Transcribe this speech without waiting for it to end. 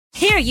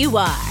Here you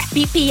are,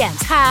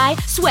 BPMs high,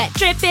 sweat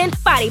dripping,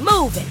 body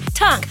moving,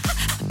 tongue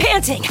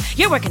panting.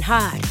 You're working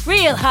hard,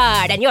 real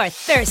hard, and you're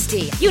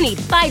thirsty. You need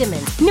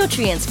vitamins,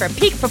 nutrients for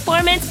peak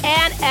performance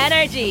and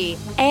energy.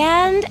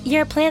 And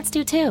your plants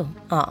do too.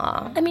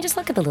 Aw, I mean, just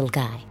look at the little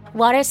guy.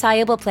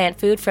 Water-soluble plant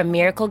food from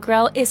Miracle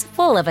Grow is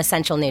full of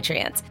essential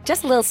nutrients.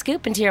 Just a little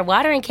scoop into your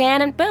watering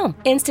can and boom,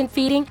 instant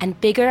feeding and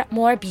bigger,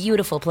 more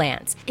beautiful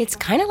plants. It's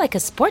kind of like a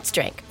sports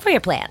drink for your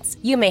plants.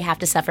 You may have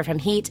to suffer from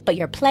heat, but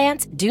your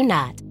plants do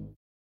not.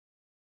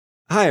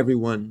 Hi,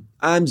 everyone.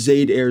 I'm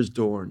Zaid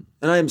Ayers-Dorn,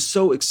 and I am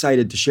so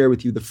excited to share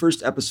with you the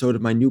first episode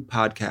of my new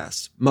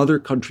podcast, Mother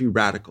Country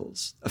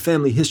Radicals, a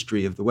family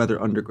history of the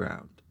Weather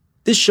Underground.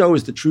 This show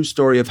is the true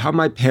story of how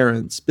my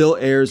parents, Bill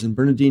Ayers and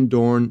Bernadine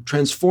Dorn,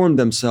 transformed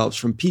themselves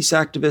from peace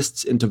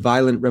activists into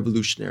violent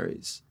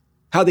revolutionaries,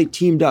 how they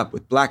teamed up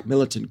with Black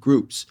militant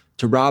groups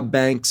to rob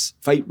banks,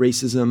 fight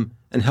racism,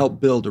 and help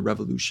build a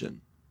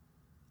revolution.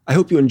 I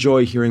hope you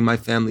enjoy hearing my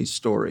family's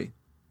story.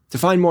 To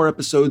find more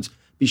episodes,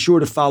 be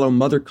sure to follow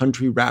Mother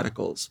Country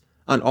Radicals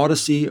on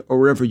Odyssey or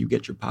wherever you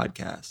get your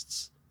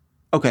podcasts.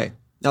 Okay,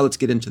 now let's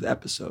get into the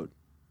episode.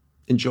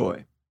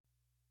 Enjoy.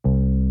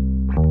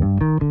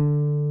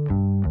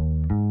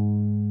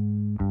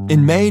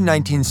 In May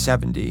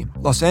 1970,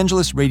 Los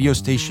Angeles radio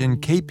station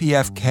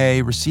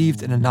KPFK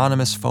received an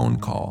anonymous phone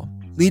call,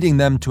 leading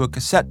them to a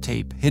cassette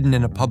tape hidden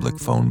in a public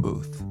phone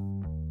booth.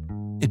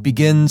 It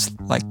begins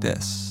like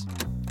this.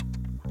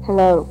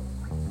 Hello,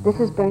 this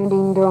is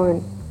Bernadine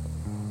Dorn.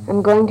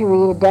 I'm going to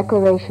read a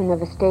declaration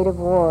of a state of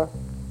war.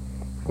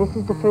 This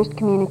is the first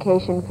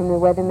communication from the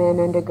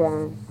Weatherman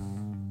Underground.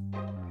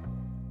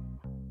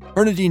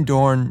 Bernadine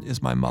Dorn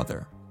is my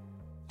mother.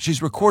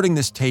 She's recording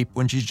this tape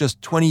when she's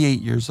just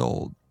 28 years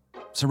old,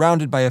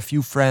 surrounded by a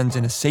few friends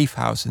in a safe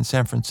house in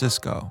San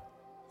Francisco,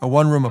 a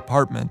one-room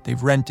apartment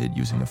they've rented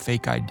using a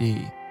fake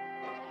ID.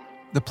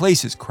 The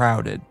place is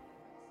crowded,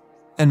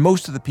 and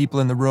most of the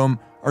people in the room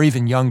are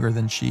even younger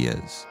than she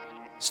is.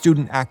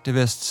 Student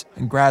activists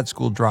and grad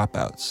school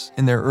dropouts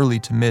in their early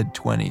to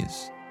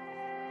mid-20s.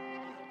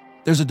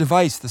 There's a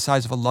device the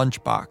size of a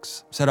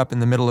lunchbox set up in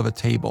the middle of a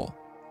table,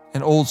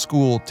 an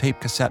old-school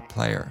tape cassette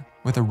player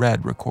with a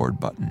red record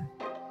button.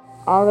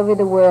 All over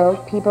the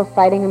world, people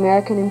fighting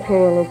American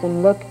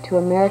imperialism look to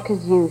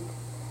America's youth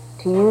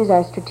to use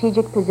our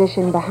strategic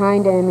position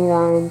behind enemy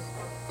lines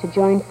to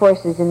join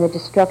forces in the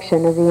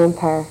destruction of the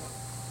empire.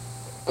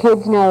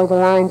 Kids know the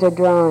lines are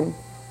drawn.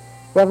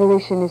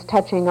 Revolution is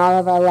touching all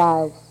of our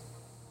lives.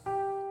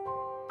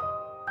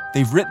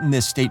 They've written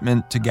this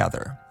statement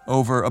together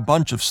over a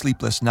bunch of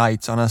sleepless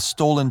nights on a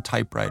stolen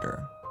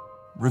typewriter.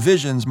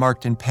 Revisions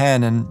marked in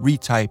pen and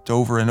retyped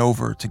over and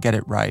over to get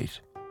it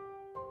right.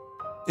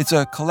 It's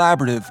a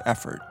collaborative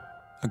effort,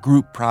 a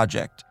group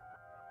project.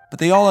 But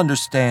they all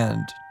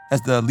understand,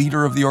 as the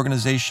leader of the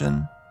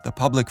organization, the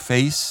public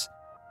face,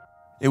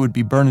 it would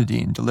be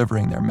Bernadine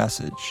delivering their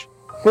message.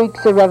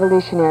 Freaks are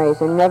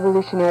revolutionaries, and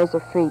revolutionaries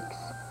are freaks.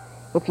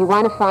 If you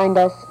want to find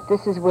us,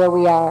 this is where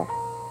we are.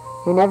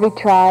 In every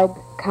tribe,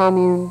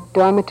 commune,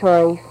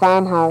 dormitory,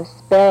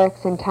 farmhouse,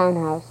 barracks, and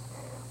townhouse,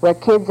 where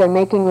kids are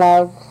making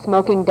love,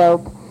 smoking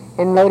dope,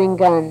 and loading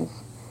guns,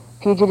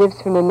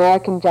 fugitives from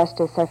American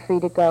justice are free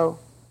to go.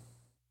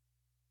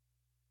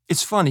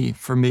 It's funny,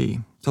 for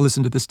me, to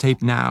listen to this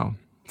tape now,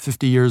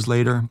 50 years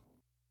later.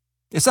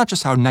 It's not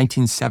just how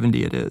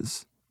 1970 it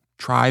is.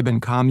 Tribe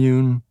and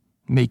commune,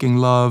 making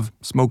love,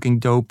 smoking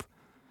dope.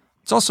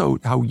 It's also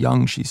how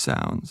young she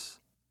sounds.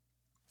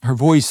 Her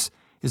voice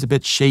is a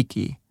bit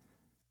shaky,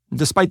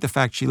 despite the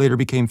fact she later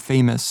became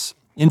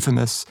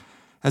infamous,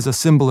 as a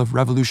symbol of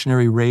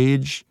revolutionary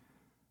rage.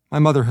 My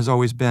mother has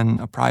always been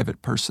a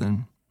private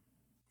person,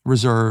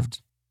 reserved,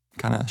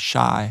 kind of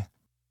shy.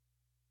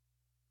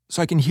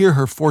 So I can hear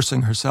her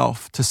forcing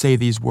herself to say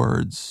these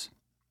words,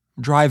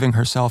 driving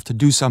herself to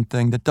do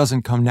something that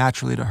doesn't come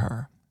naturally to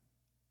her.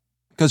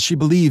 Because she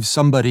believes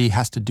somebody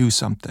has to do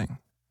something.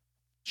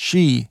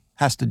 She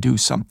has to do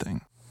something.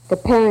 The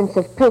parents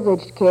of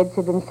privileged kids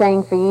have been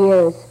saying for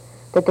years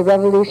that the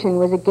revolution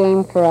was a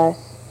game for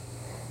us.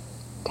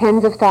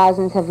 Tens of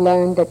thousands have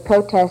learned that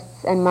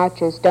protests and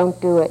marches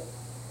don't do it.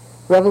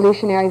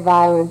 Revolutionary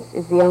violence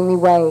is the only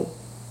way.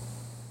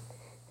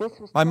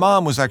 My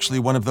mom was actually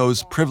one of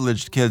those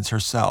privileged kids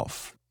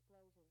herself.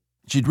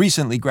 She'd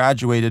recently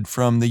graduated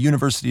from the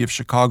University of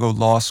Chicago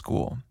Law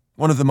School,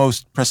 one of the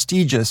most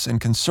prestigious and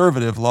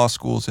conservative law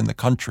schools in the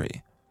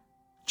country.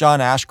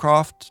 John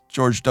Ashcroft,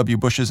 George W.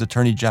 Bush's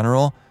attorney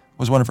general,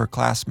 was one of her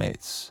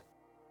classmates.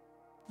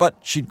 But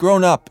she'd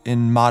grown up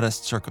in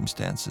modest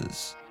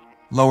circumstances,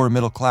 lower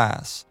middle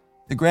class,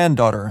 the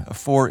granddaughter of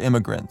 4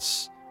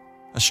 immigrants,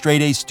 a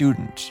straight-A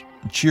student,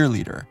 a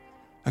cheerleader,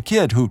 a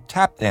kid who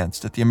tap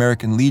danced at the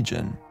American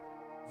Legion.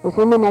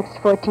 Within the next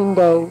 14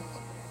 days,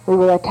 we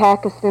will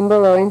attack a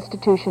symbol or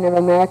institution of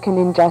American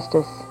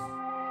injustice.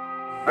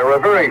 There are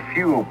very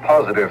few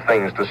positive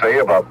things to say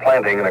about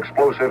planting an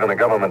explosive in a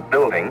government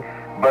building,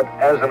 But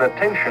as an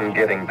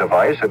attention-getting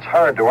device, it's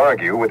hard to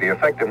argue with the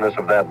effectiveness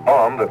of that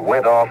bomb that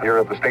went off here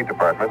at the State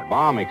Department.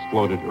 Bomb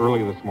exploded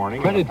early this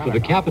morning. Credit for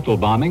the Capitol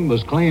bombing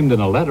was claimed in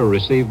a letter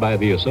received by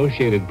the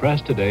Associated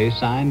Press today,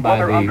 signed by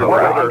the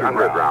Weather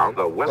Underground.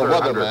 The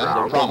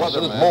weatherman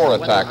promises more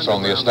attacks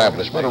on the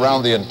establishment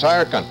around the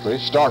entire country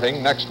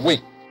starting next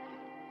week.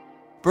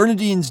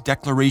 Bernadine's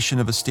declaration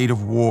of a state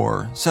of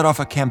war set off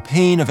a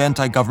campaign of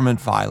anti-government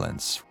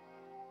violence.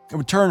 It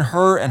would turn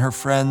her and her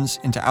friends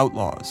into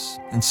outlaws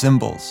and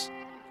symbols.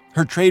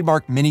 Her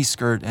trademark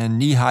miniskirt and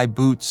knee-high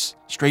boots,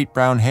 straight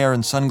brown hair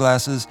and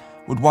sunglasses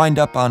would wind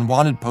up on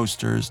wanted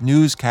posters,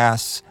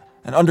 newscasts,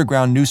 and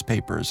underground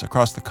newspapers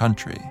across the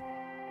country.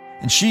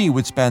 And she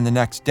would spend the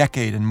next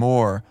decade and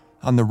more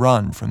on the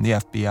run from the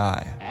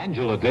FBI.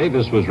 Angela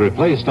Davis was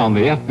replaced on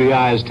the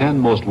FBI's 10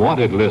 most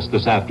wanted list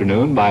this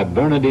afternoon by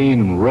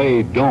Bernadine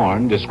Ray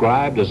Dorn,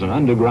 described as an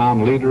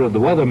underground leader of the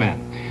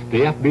Weathermen.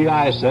 The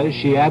FBI says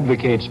she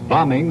advocates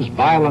bombings,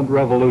 violent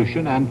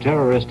revolution, and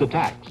terrorist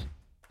attacks.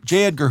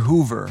 J. Edgar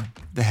Hoover,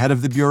 the head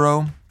of the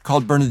Bureau,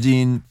 called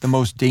Bernadine the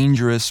most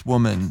dangerous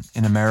woman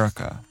in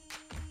America.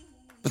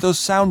 But those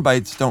sound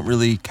bites don't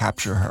really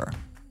capture her,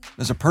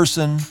 as a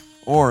person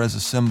or as a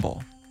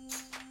symbol.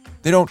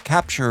 They don't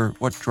capture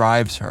what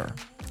drives her,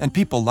 and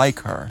people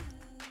like her,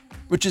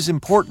 which is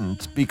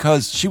important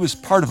because she was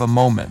part of a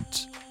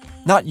moment,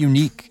 not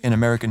unique in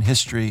American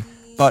history,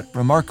 but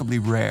remarkably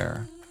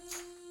rare,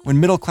 when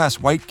middle-class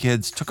white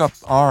kids took up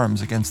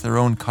arms against their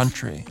own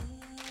country.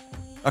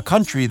 A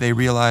country, they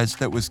realized,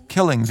 that was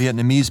killing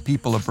Vietnamese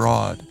people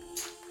abroad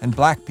and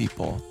black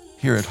people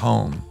here at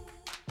home.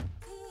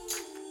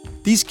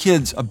 These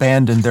kids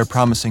abandoned their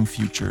promising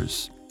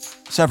futures,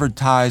 severed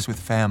ties with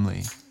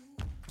family.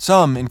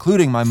 Some,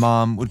 including my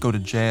mom, would go to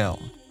jail.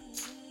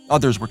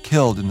 Others were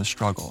killed in the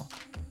struggle.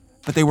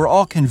 But they were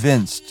all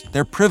convinced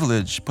their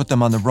privilege put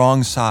them on the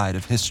wrong side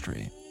of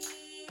history.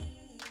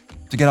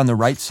 To get on the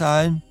right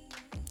side,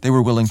 they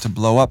were willing to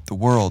blow up the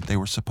world they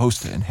were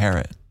supposed to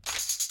inherit.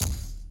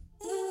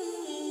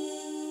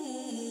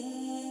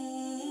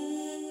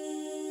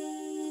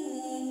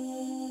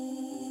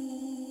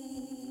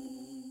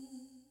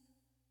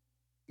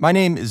 My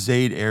name is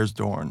Zaid Ayers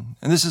Dorn,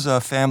 and this is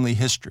a family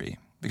history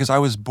because I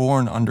was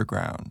born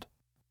underground.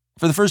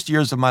 For the first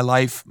years of my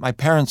life, my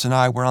parents and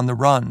I were on the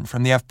run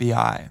from the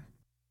FBI.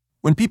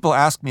 When people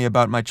ask me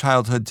about my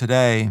childhood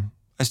today,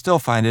 I still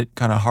find it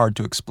kind of hard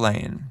to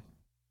explain.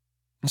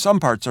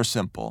 Some parts are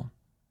simple.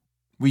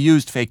 We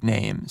used fake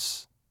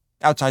names.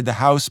 Outside the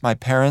house, my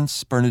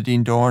parents,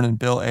 Bernadine Dorn and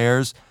Bill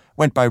Ayers,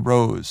 went by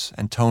Rose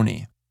and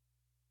Tony.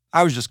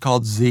 I was just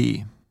called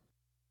Z.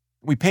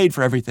 We paid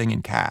for everything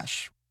in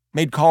cash,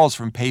 made calls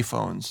from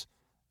payphones.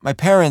 My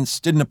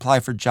parents didn't apply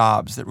for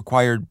jobs that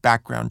required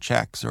background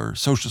checks or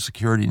social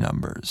security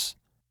numbers.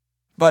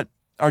 But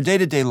our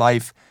day-to-day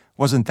life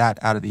wasn't that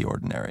out of the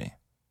ordinary.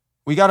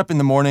 We got up in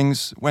the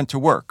mornings, went to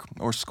work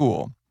or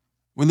school.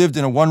 We lived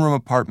in a one-room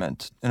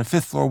apartment in a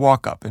fifth-floor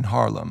walk-up in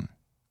Harlem.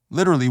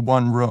 Literally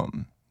one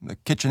room, the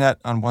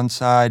kitchenette on one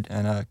side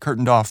and a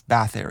curtained-off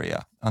bath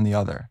area on the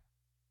other.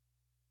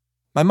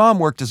 My mom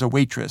worked as a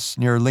waitress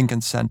near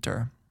Lincoln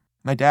Center.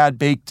 My dad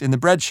baked in the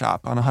bread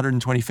shop on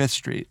 125th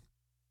Street.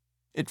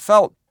 It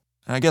felt,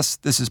 and I guess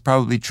this is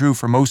probably true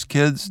for most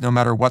kids, no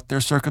matter what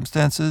their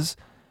circumstances,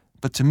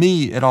 but to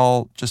me, it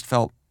all just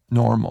felt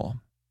normal.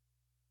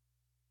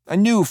 I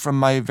knew from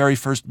my very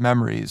first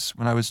memories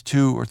when I was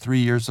 2 or 3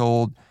 years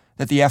old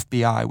that the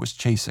FBI was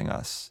chasing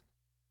us.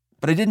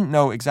 But I didn't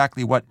know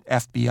exactly what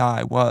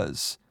FBI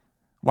was,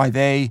 why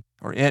they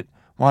or it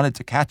wanted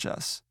to catch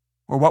us,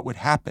 or what would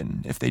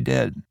happen if they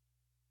did.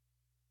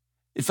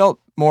 It felt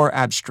more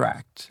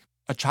abstract,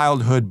 a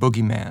childhood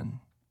boogeyman,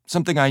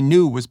 something I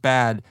knew was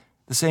bad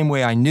the same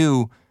way I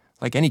knew,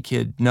 like any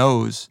kid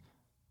knows,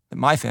 that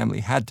my family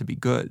had to be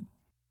good.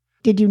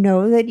 Did you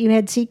know that you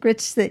had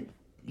secrets that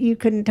you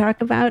couldn't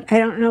talk about? I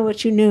don't know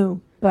what you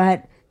knew,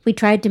 but we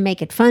tried to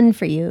make it fun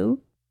for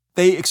you.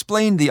 They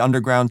explained the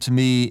underground to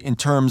me in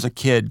terms a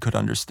kid could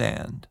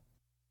understand.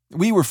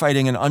 We were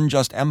fighting an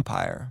unjust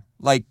empire,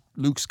 like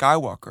Luke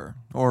Skywalker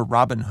or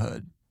Robin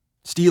Hood,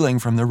 stealing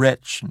from the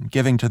rich and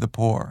giving to the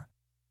poor.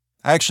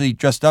 I actually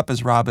dressed up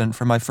as Robin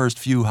for my first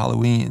few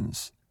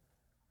Halloweens.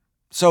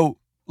 So,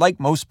 like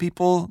most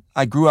people,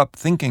 I grew up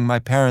thinking my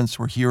parents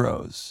were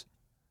heroes.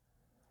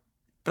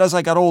 But as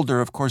I got older,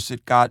 of course,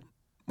 it got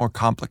more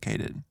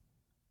complicated.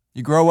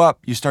 You grow up,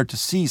 you start to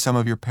see some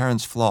of your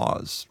parents'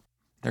 flaws,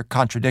 their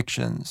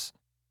contradictions.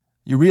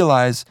 You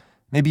realize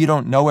maybe you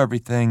don't know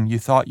everything you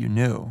thought you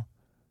knew,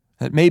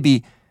 that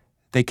maybe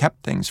they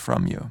kept things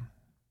from you.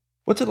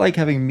 What's it like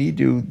having me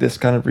do this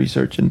kind of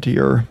research into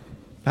your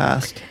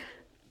past?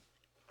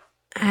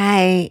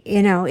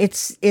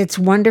 It's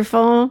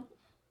wonderful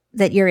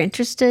that you're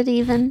interested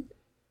even,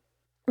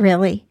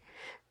 really.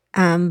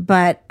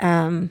 But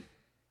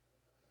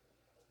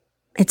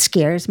it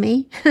scares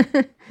me.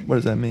 What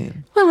does that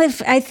mean? Well,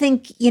 I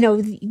think,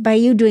 by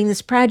you doing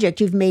this project,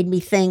 you've made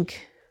me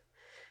think,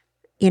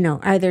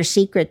 are there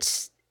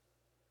secrets,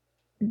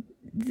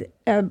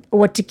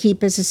 what to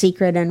keep as a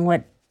secret and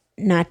what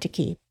not to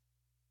keep?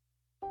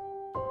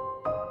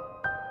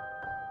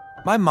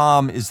 My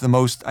mom is the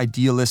most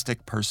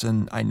idealistic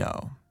person I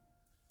know.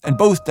 And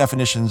both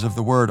definitions of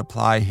the word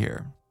apply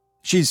here.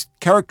 She's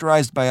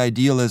characterized by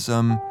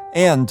idealism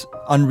and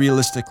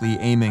unrealistically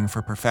aiming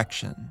for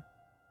perfection.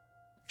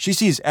 She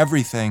sees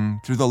everything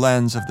through the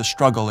lens of the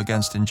struggle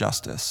against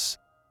injustice.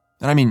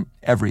 And I mean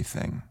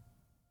everything.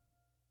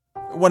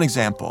 One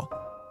example.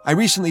 I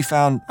recently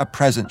found a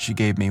present she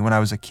gave me when I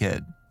was a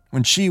kid,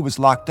 when she was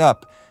locked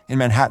up in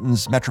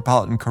Manhattan's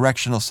Metropolitan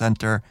Correctional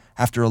Center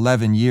after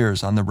 11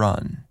 years on the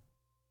run.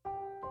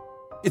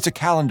 It's a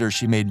calendar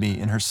she made me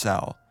in her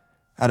cell,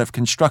 out of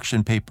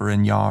construction paper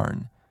and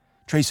yarn,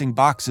 tracing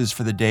boxes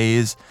for the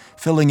days,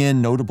 filling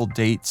in notable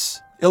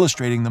dates,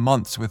 illustrating the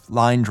months with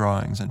line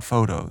drawings and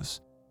photos.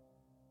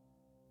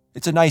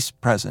 It's a nice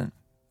present,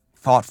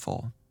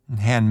 thoughtful and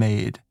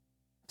handmade,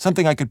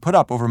 something I could put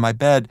up over my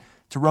bed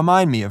to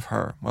remind me of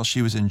her while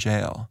she was in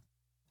jail.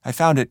 I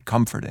found it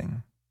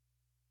comforting.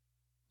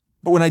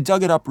 But when I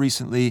dug it up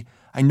recently,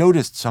 I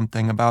noticed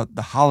something about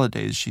the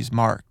holidays she's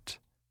marked.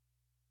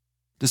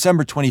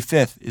 December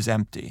 25th is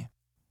empty.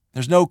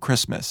 There's no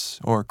Christmas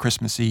or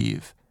Christmas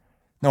Eve.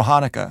 No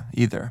Hanukkah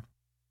either.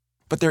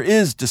 But there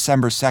is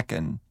December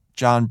 2nd,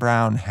 John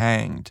Brown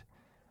hanged.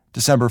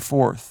 December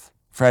 4th,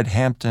 Fred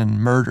Hampton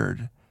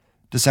murdered.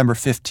 December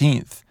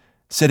 15th,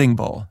 Sitting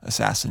Bull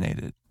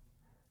assassinated.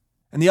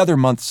 And the other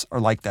months are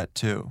like that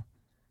too.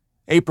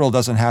 April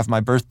doesn't have my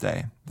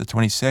birthday, the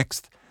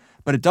 26th,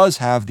 but it does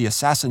have the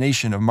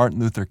assassination of Martin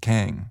Luther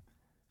King,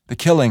 the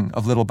killing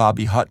of little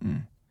Bobby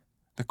Hutton,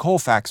 the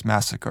Colfax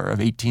Massacre of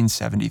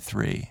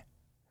 1873.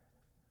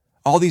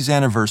 All these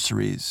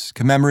anniversaries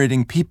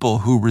commemorating people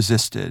who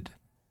resisted,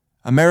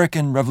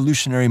 American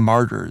revolutionary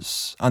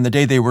martyrs on the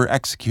day they were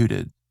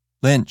executed,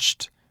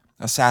 lynched,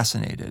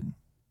 assassinated.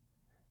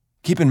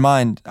 Keep in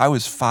mind, I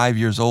was 5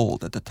 years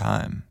old at the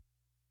time.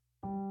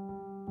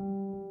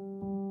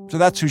 So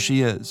that's who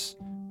she is,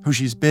 who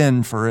she's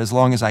been for as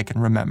long as I can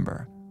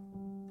remember.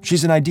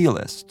 She's an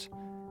idealist,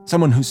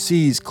 someone who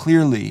sees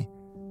clearly,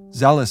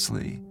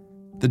 zealously,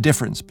 the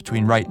difference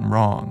between right and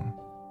wrong,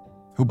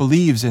 who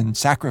believes in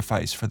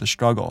sacrifice for the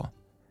struggle,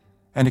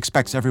 and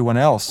expects everyone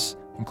else,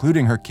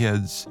 including her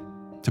kids,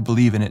 to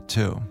believe in it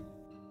too.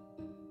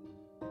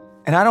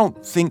 And I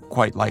don't think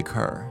quite like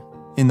her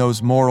in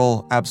those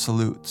moral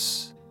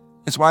absolutes.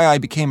 It's why I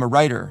became a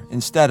writer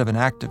instead of an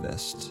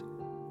activist,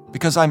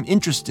 because I'm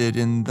interested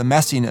in the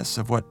messiness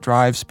of what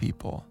drives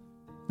people,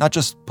 not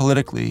just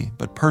politically,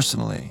 but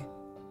personally,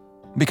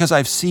 because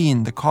I've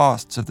seen the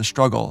costs of the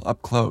struggle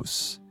up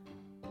close.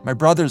 My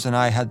brothers and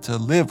I had to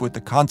live with the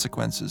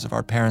consequences of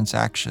our parents'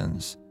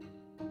 actions.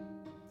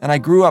 And I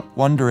grew up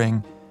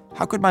wondering,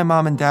 how could my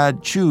mom and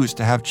dad choose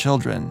to have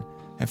children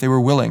if they were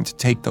willing to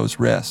take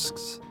those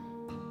risks?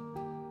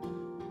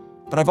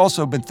 But I've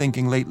also been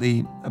thinking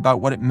lately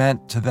about what it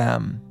meant to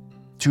them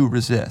to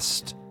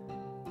resist,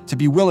 to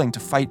be willing to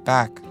fight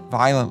back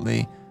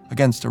violently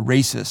against a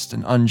racist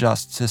and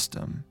unjust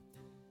system.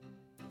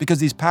 Because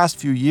these past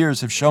few years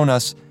have shown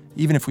us,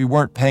 even if we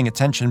weren't paying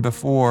attention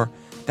before,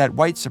 that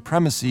white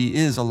supremacy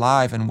is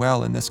alive and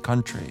well in this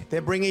country.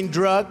 They're bringing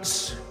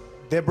drugs,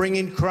 they're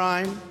bringing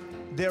crime,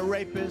 they're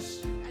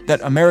rapists.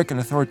 That American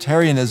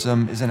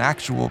authoritarianism is an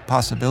actual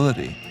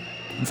possibility.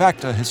 In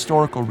fact, a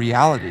historical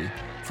reality,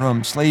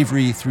 from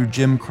slavery through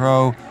Jim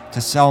Crow to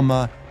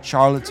Selma,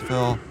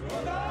 Charlottesville,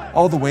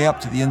 all the way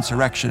up to the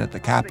insurrection at the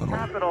Capitol.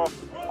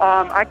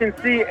 I can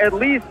see at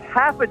least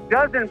half a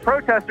dozen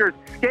protesters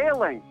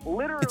scaling,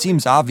 literally. It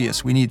seems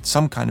obvious we need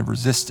some kind of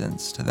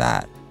resistance to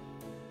that.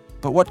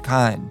 But what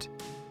kind?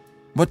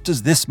 What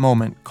does this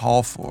moment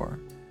call for?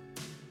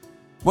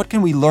 What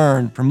can we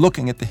learn from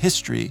looking at the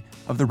history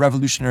of the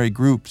revolutionary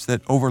groups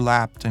that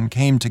overlapped and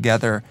came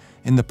together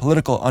in the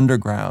political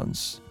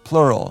undergrounds,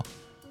 plural,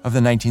 of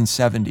the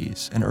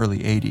 1970s and early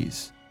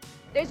 80s?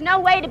 There's no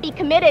way to be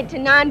committed to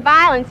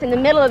nonviolence in the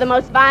middle of the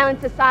most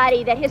violent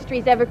society that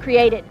history's ever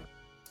created.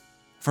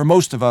 For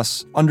most of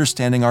us,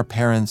 understanding our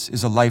parents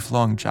is a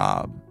lifelong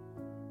job.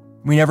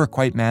 We never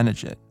quite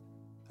manage it.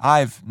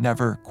 I've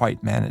never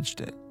quite managed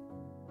it.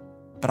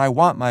 But I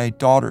want my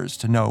daughters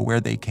to know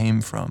where they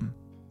came from,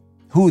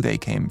 who they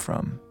came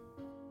from.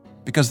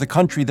 Because the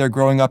country they're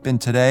growing up in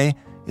today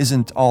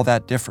isn't all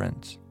that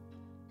different.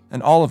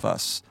 And all of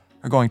us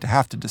are going to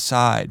have to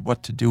decide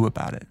what to do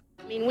about it.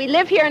 I mean, we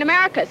live here in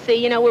America.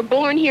 See, we're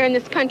born here in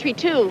this country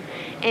too.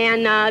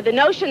 And the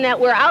notion that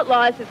we're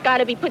outlaws has got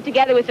to be put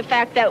together with the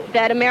fact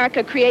that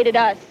America created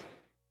us.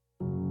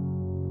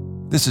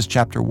 This is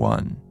Chapter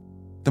 1,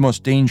 The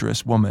Most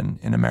Dangerous Woman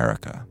in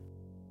America.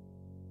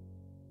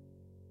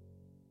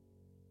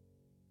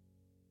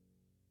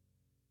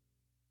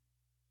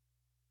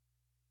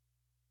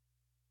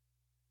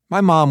 My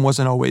mom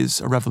wasn't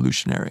always a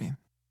revolutionary.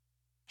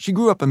 She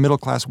grew up a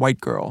middle-class white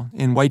girl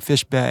in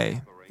Whitefish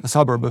Bay, a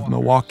suburb of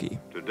Milwaukee.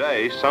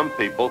 Today, some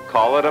people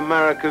call it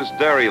America's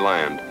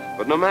Dairyland,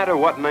 but no matter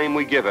what name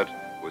we give it,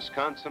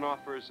 Wisconsin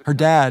offers... Her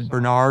dad,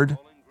 Bernard,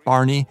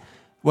 Barney,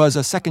 was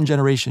a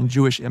second-generation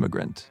Jewish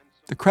immigrant,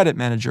 the credit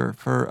manager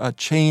for a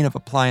chain of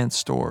appliance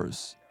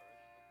stores.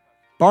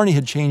 Barney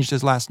had changed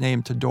his last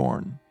name to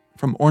Dorn,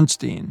 from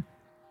Ornstein,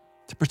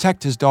 to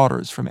protect his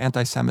daughters from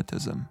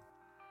anti-Semitism,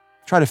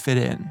 try to fit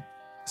in,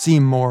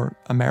 seem more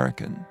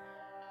American.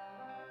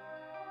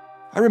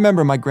 I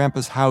remember my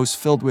grandpa's house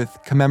filled with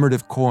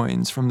commemorative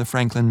coins from the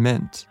Franklin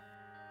Mint,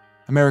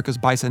 America's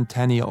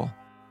bicentennial,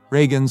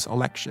 Reagan's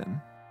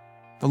election,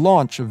 the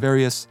launch of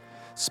various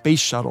space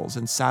shuttles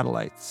and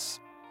satellites.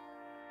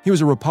 He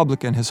was a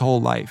Republican his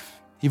whole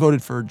life. He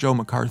voted for Joe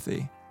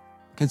McCarthy,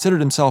 considered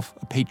himself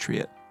a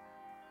patriot.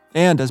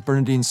 And as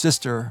Bernadine's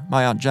sister,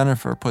 my Aunt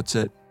Jennifer, puts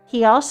it,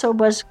 he also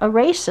was a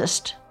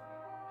racist.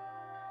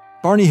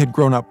 Barney had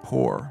grown up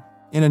poor,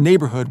 in a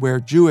neighborhood where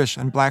Jewish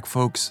and Black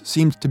folks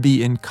seemed to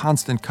be in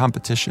constant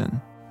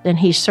competition. And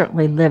he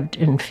certainly lived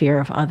in fear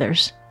of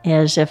others,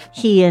 as if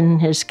he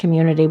and his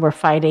community were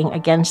fighting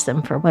against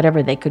them for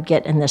whatever they could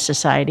get in this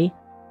society.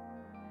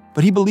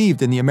 But he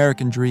believed in the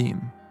American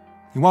dream.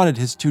 He wanted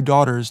his 2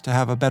 daughters to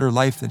have a better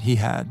life than he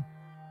had.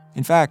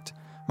 In fact,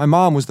 my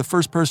mom was the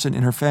first person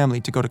in her family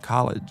to go to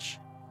college,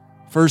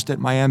 first at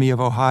Miami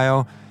of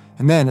Ohio,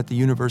 and then at the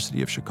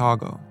University of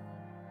Chicago.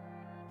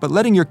 But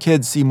letting your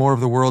kids see more of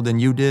the world than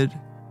you did,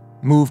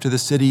 move to the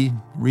city,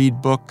 read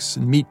books,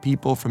 and meet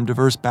people from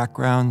diverse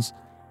backgrounds,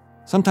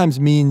 sometimes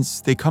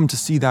means they come to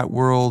see that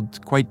world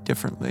quite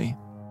differently.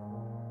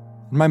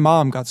 And my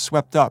mom got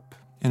swept up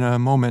in a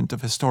moment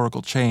of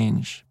historical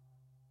change.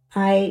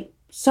 I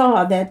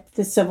saw that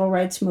the civil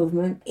rights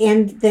movement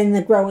and then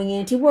the growing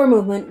anti-war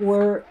movement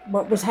were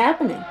what was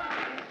happening.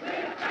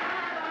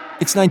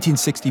 It's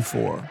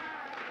 1964.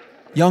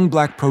 Young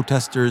Black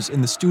protesters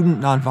in the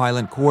Student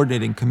Nonviolent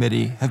Coordinating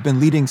Committee have been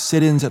leading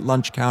sit-ins at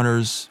lunch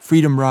counters,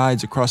 freedom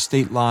rides across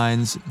state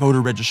lines,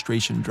 voter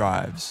registration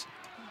drives.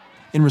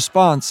 In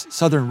response,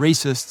 Southern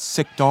racists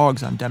sick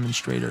dogs on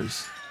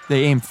demonstrators.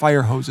 They aim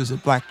fire hoses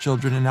at Black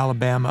children in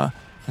Alabama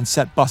and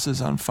set buses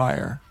on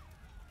fire.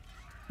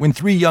 When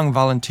 3 young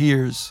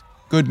volunteers,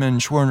 Goodman,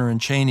 Schwerner,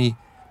 and Cheney,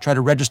 try to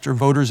register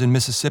voters in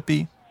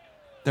Mississippi,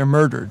 they're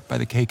murdered by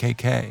the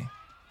KKK.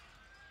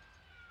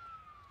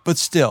 But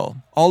still,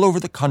 all over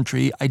the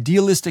country,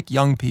 idealistic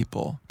young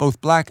people, both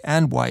Black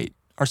and white,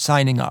 are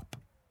signing up,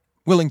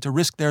 willing to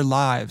risk their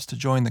lives to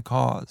join the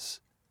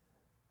cause.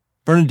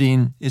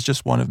 Bernadine is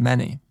just one of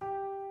many.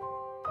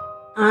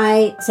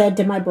 I said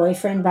to my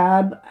boyfriend,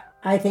 Bob,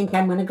 I think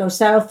I'm going to go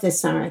south this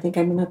summer. I think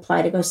I'm going to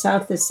apply to go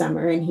south this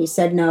summer. And he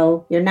said,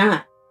 no, you're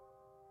not.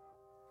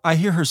 I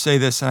hear her say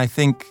this and I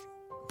think,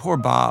 poor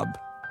Bob,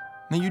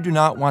 you do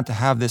not want to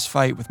have this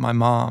fight with my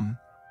mom.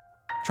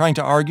 Trying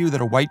to argue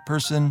that a white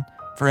person,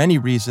 for any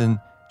reason,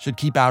 should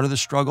keep out of the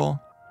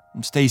struggle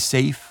and stay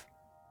safe,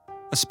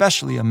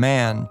 especially a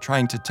man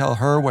trying to tell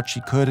her what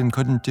she could and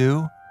couldn't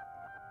do.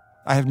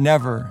 I have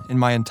never, in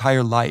my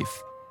entire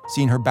life,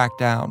 seen her back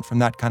down from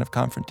that kind of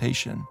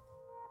confrontation.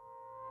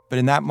 But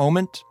in that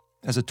moment,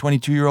 as a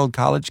 22-year-old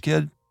college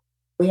kid,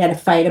 we had a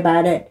fight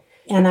about it,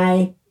 and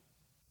I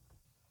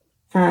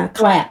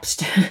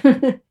collapsed.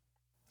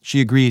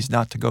 She agrees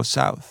not to go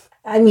south.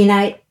 I mean,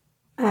 I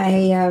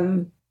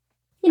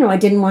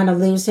didn't want to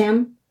lose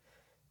him.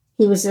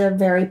 He was a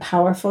very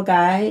powerful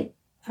guy.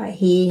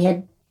 He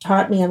had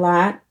taught me a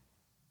lot.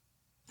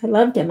 I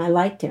loved him. I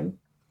liked him.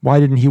 Why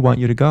didn't he want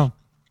you to go?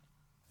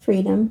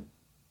 Freedom,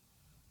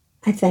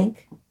 I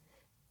think.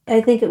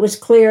 I think it was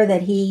clear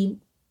that he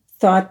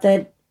thought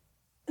that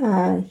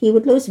he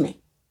would lose me.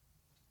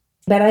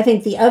 But I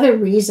think the other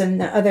reason,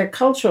 the other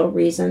cultural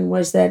reason,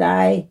 was that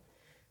I,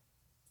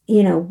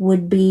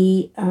 would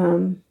be,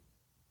 fall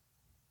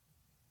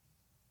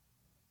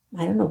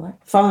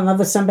in love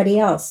with somebody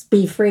else,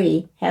 be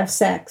free, have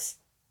sex.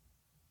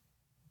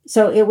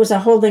 So it was a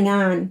holding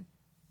on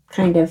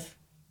kind of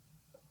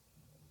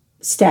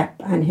step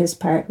on his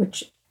part,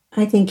 which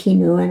I think he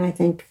knew and I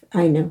think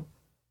I knew.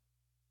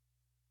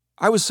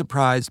 I was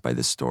surprised by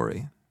this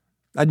story.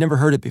 I'd never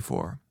heard it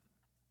before.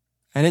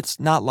 And it's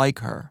not like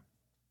her.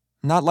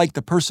 Not like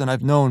the person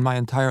I've known my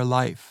entire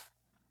life,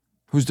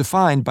 who's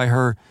defined by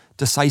her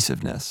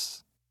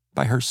decisiveness,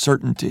 by her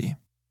certainty.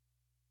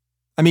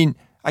 I mean,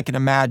 I can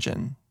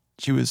imagine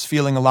she was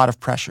feeling a lot of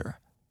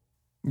pressure.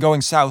 Going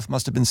south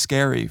must have been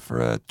scary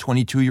for a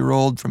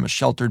 22-year-old from a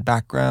sheltered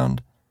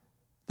background.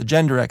 The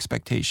gender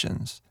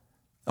expectations,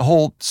 the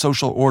whole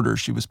social order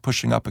she was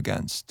pushing up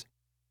against.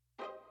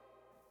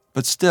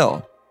 But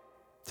still,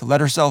 to let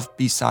herself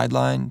be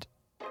sidelined,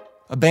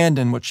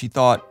 abandon what she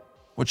thought,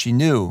 what she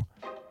knew,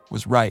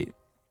 was right.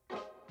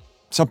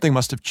 Something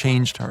must have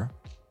changed her,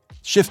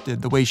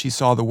 shifted the way she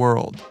saw the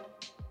world.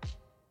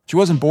 She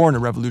wasn't born a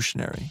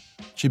revolutionary.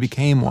 She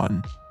became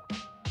one.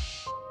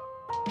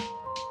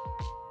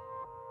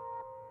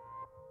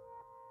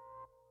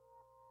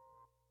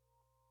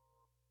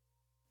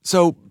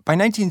 So, by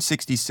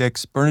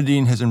 1966,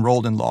 Bernadine has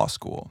enrolled in law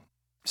school,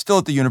 still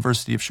at the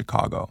University of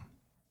Chicago.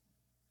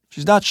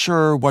 She's not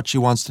sure what she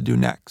wants to do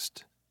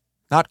next.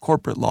 Not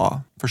corporate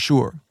law, for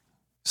sure.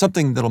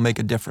 Something that'll make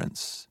a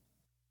difference.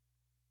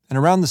 And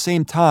around the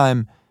same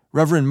time,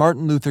 Reverend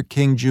Martin Luther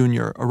King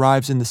Jr.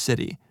 arrives in the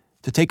city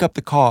to take up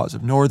the cause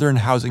of Northern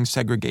housing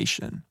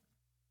segregation.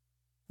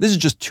 This is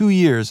just 2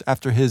 years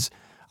after his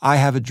I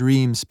Have a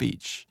Dream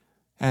speech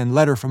and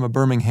letter from a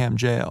Birmingham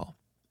jail.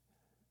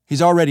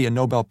 He's already a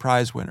Nobel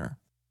Prize winner,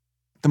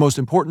 the most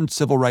important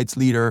civil rights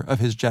leader of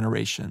his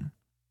generation.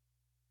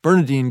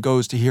 Bernardine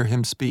goes to hear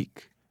him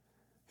speak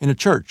in a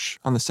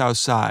church on the South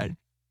Side.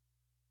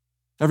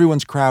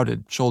 Everyone's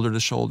crowded, shoulder to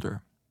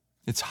shoulder.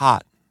 It's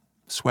hot,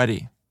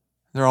 sweaty.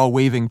 They're all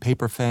waving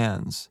paper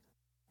fans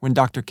when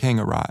Dr. King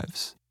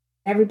arrives.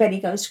 Everybody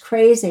goes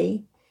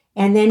crazy.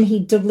 And then he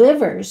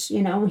delivers,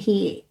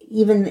 he,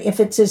 even if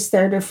it's his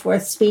third or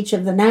fourth speech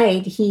of the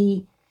night,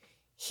 he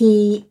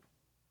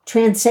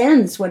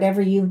transcends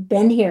whatever you've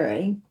been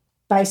hearing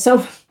by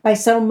so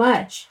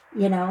much,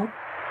 We have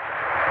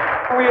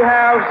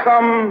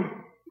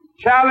some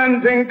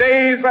challenging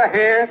days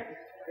ahead,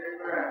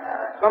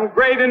 some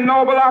great and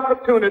noble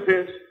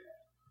opportunities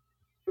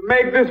to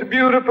make this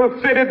beautiful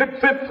city that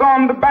sits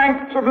on the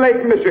banks of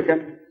Lake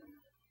Michigan,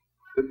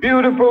 the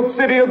beautiful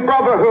city of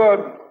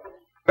brotherhood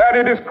that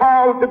it is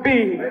called to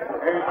be.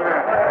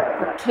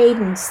 The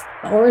cadence,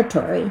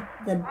 oratory,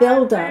 the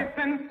build-up.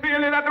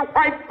 Sincerely that the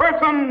white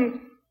persons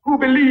who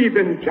believe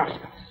in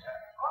justice,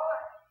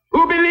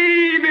 who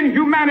believe in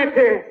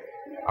humanity,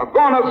 are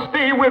going to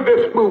stay with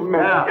this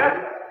movement.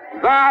 Yeah.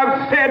 As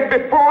I've said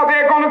before,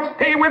 they're going to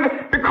stay with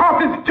it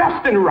because it's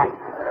just and right.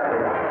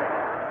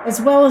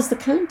 As well as the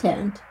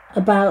content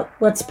about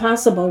what's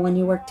possible when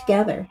you work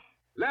together.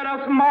 Let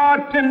us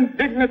march in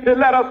dignity.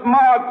 Let us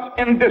march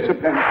in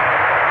discipline.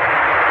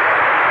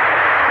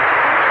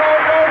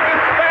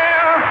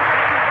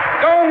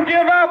 Don't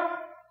give up,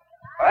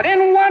 but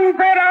in one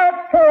great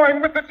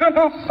outpouring with the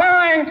gentle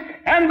sighing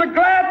and the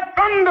glad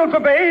thunders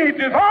of the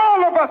ages,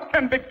 all of us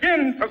can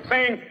begin to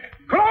sing,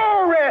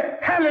 glory,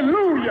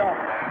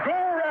 hallelujah,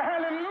 glory,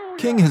 hallelujah.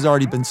 King has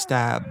already been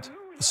stabbed,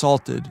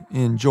 assaulted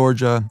in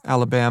Georgia,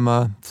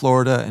 Alabama,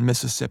 Florida, and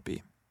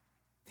Mississippi.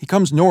 He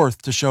comes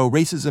north to show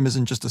racism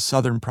isn't just a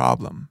Southern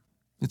problem.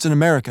 It's an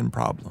American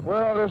problem.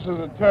 Well, this is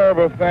a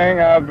terrible thing.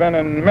 I've been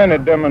in many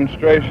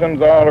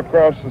demonstrations all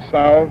across the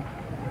South.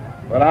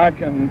 But I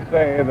can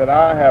say that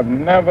I have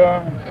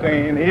never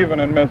seen, even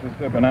in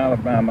Mississippi and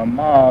Alabama,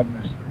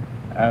 mobs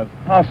as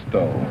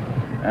hostile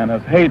and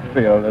as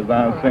hate-filled as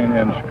I've seen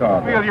here in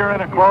Chicago. You feel you're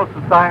in a close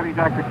society,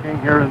 Dr. King,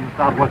 here in the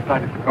southwest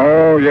side of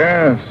Chicago? Oh,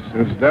 yes.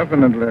 It's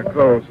definitely a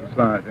closed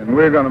society, and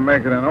we're going to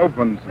make it an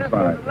open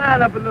society.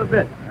 Line up a little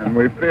bit. And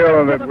we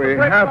feel that we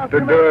have to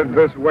do it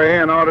this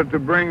way in order to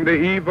bring the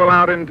evil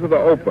out into the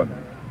open,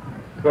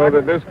 so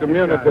that this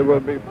community will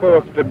be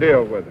forced to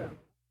deal with it.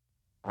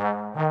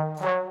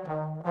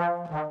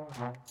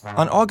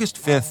 On August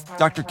 5th,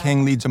 Dr.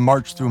 King leads a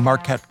march through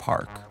Marquette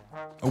Park,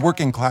 a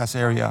working-class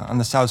area on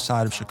the south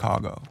side of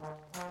Chicago.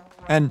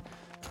 And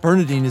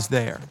Bernardine is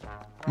there,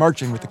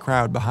 marching with the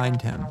crowd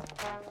behind him.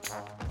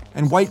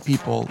 And white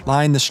people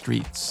line the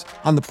streets,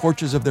 on the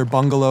porches of their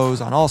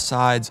bungalows, on all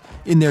sides,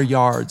 in their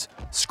yards,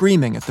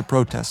 screaming at the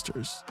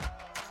protesters.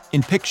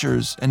 In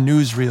pictures and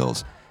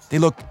newsreels, they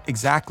look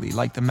exactly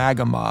like the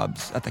MAGA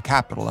mobs at the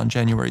Capitol on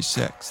January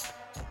 6th.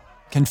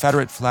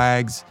 Confederate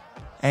flags,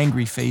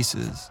 angry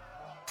faces.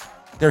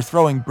 They're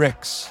throwing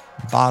bricks,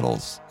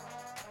 bottles.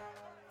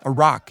 A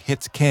rock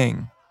hits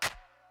King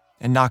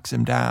and knocks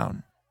him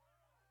down.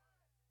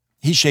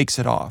 He shakes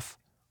it off.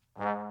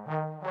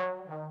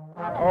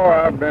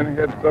 Oh, I've been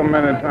hit so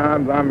many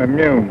times, I'm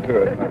immune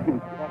to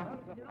it.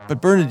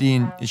 But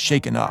Bernardine is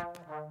shaken up.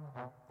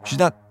 She's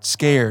not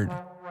scared.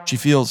 She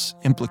feels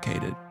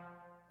implicated.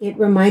 It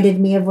reminded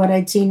me of what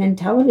I'd seen in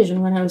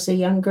television when I was a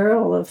young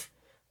girl, of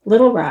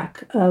Little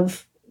Rock,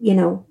 of,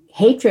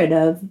 hatred,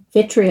 of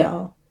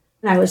vitriol.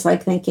 And I was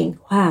like thinking,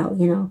 wow,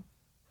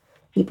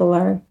 people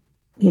are,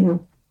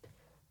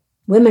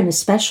 women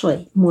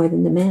especially, more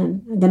than the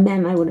men. The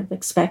men I would have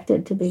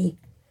expected to be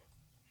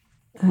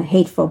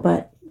hateful,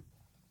 but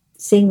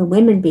seeing the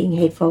women being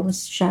hateful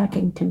was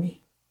shocking to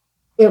me.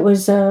 It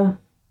was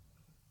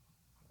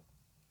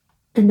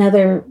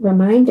another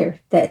reminder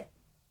that,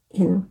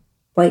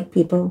 white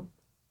people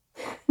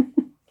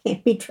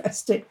can't be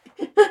trusted.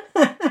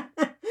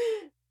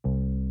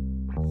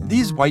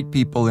 These white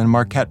people in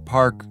Marquette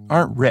Park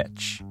aren't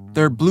rich.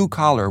 They're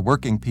blue-collar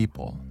working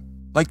people,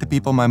 like the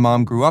people my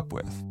mom grew up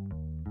with.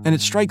 And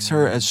it strikes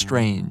her as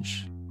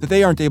strange that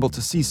they aren't able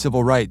to see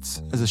civil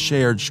rights as a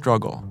shared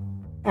struggle.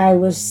 I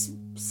was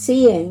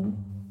seeing,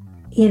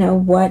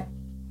 what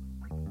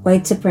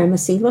white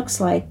supremacy looks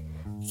like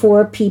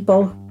for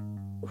people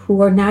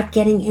who are not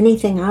getting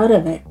anything out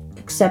of it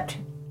except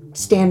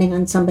standing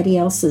on somebody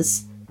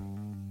else's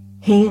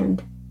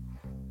hand.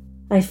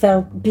 I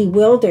felt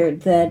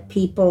bewildered that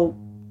people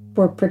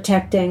were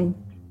protecting,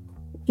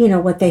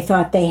 what they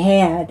thought they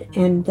had,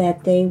 and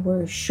that they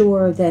were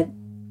sure that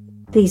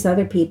these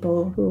other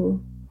people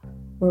who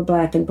were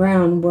black and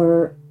brown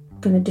were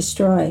going to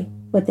destroy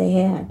what they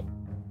had.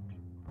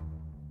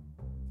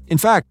 In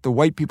fact, the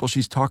white people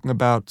she's talking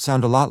about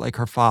sound a lot like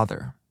her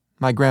father,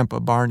 my grandpa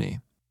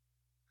Barney.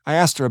 I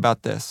asked her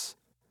about this,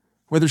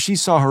 whether she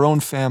saw her own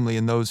family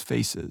in those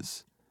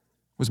faces.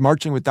 Was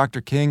marching with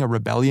Dr. King a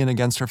rebellion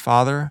against her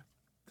father?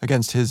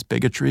 Against his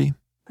bigotry?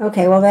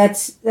 Okay, well,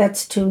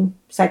 that's too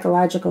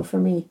psychological for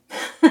me.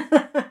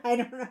 I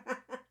don't know.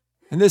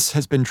 And this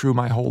has been true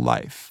my whole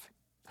life.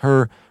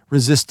 Her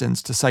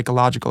resistance to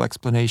psychological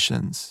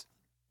explanations.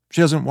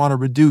 She doesn't want to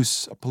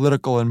reduce a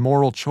political and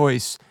moral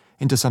choice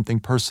into something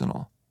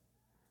personal.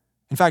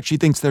 In fact, she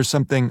thinks there's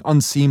something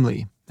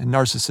unseemly and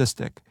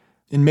narcissistic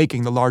in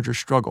making the larger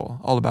struggle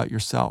all about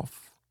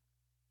yourself.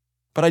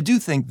 But I do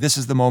think this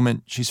is the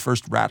moment she's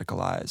first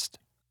radicalized.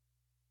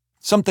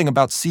 Something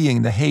about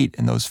seeing the hate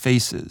in those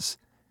faces,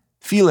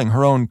 feeling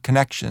her own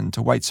connection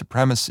to white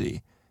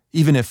supremacy,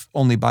 even if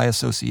only by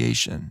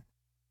association.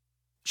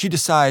 She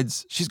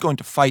decides she's going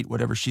to fight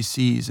whatever she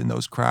sees in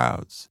those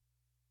crowds.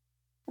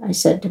 I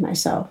said to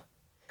myself,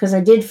 because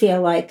I did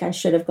feel like I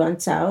should have gone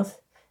south,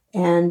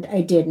 and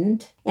I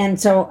didn't. And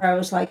so I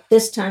was like,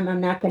 this time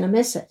I'm not going to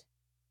miss it.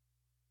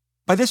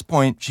 By this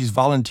point, she's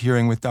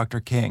volunteering with Dr.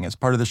 King as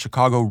part of the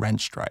Chicago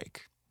rent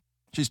strike.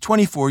 She's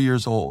 24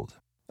 years old,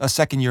 a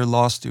second-year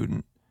law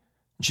student.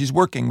 She's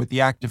working with the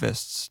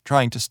activists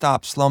trying to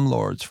stop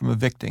slumlords from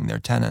evicting their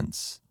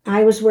tenants.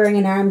 I was wearing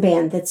an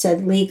armband that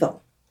said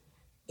legal.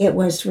 It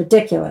was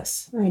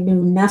ridiculous. I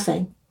knew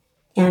nothing.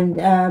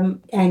 And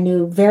I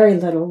knew very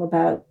little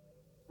about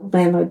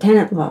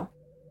landlord-tenant law.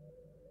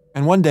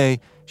 And one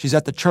day, she's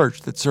at the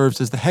church that serves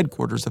as the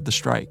headquarters of the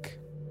strike.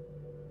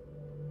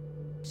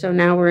 So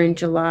now we're in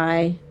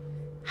July,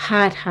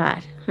 hot,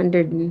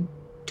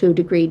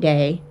 102-degree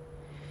day.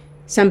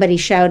 Somebody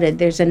shouted,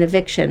 there's an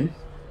eviction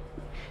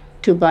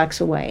 2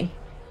 blocks away.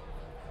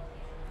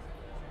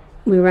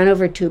 We run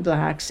over 2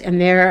 blocks,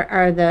 and there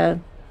are the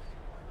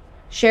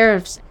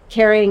sheriffs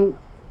carrying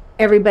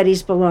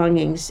everybody's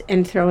belongings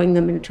and throwing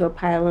them into a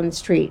pile on the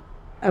street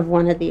of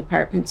one of the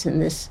apartments in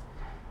this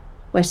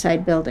West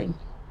Side building.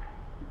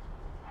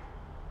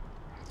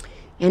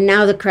 And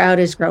now the crowd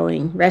is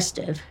growing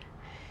restive,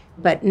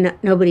 but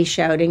nobody's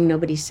shouting,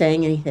 nobody's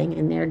saying anything,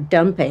 and they're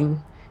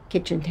dumping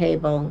kitchen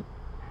table,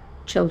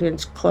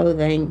 children's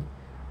clothing,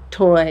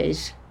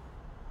 toys,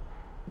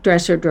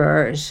 dresser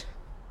drawers.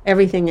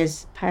 Everything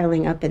is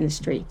piling up in the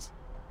streets.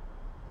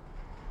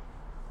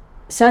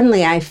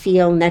 Suddenly I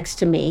feel next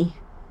to me.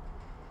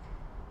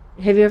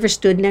 Have you ever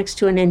stood next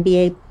to an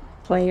NBA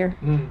player?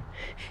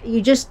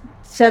 You just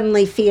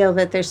suddenly feel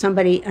that there's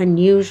somebody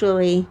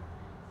unusually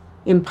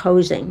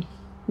imposing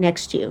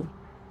next to you.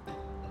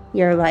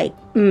 You're like,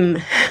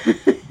 I'm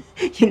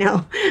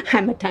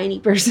a tiny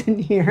person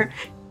here.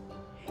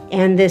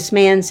 And this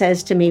man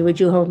says to me, would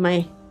you hold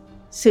my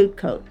suit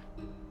coat?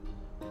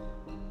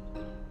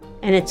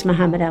 And it's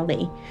Muhammad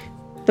Ali,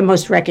 the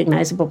most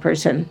recognizable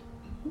person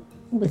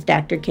with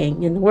Dr.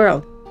 King in the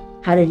world.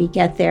 How did he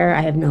get there?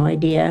 I have no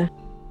idea.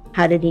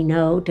 How did he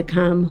know to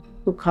come?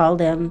 Who called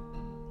him?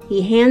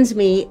 He hands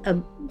me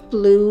a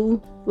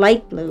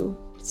light blue,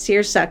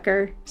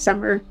 seersucker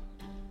summer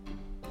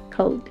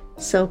coat,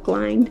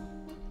 silk-lined.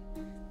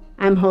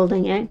 I'm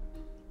holding it.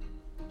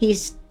 He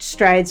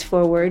strides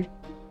forward,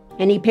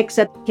 and he picks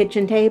up the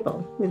kitchen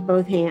table with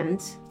both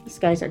hands. These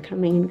guys are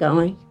coming and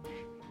going.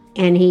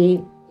 And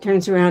he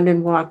turns around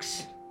and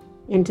walks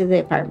into the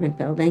apartment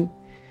building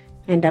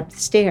and up the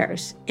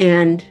stairs.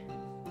 And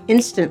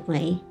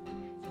instantly,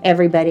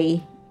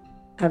 everybody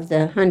of the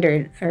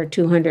 100 or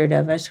 200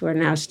 of us who are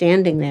now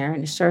standing there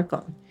in a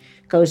circle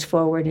goes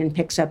forward and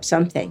picks up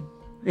something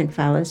and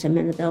follows him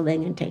in the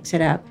building and takes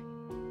it up.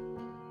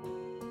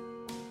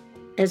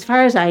 As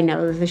far as I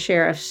know, the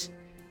sheriffs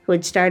who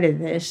had started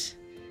this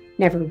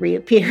never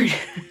reappeared.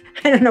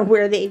 I don't know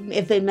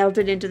if they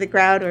melted into the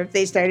crowd or if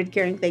they started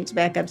carrying things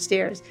back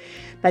upstairs.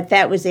 But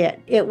that was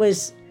it. It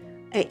was,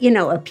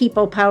 a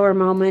people power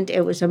moment.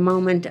 It was a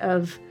moment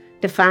of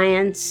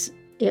defiance.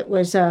 It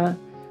was a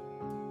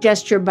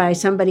gesture by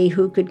somebody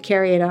who could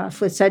carry it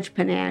off with such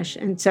panache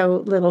and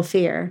so little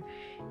fear.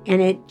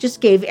 And it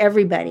just gave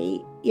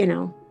everybody,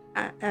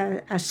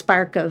 a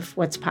spark of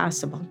what's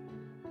possible.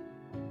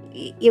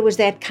 It was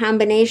that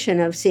combination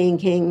of seeing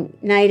King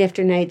night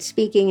after night,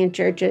 speaking in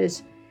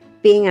churches,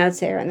 being out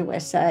there on the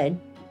West Side,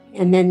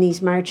 and then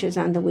these marches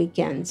on the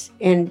weekends.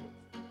 And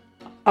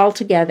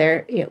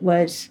altogether, it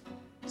was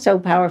so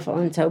powerful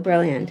and so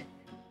brilliant.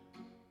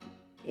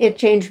 It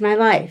changed my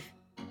life.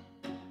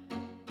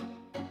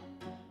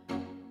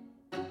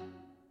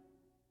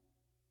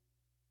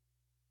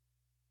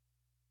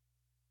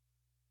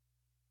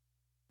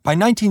 By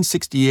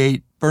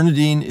 1968,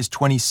 Bernardine is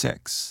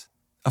 26,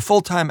 a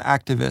full-time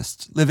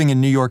activist living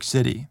in New York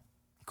City,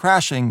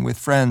 crashing with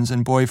friends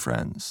and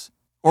boyfriends,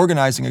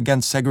 organizing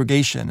against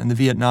segregation in the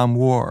Vietnam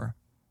War.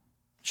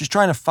 She's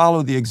trying to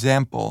follow the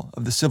example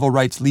of the civil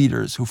rights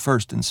leaders who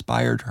first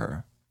inspired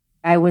her.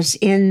 I was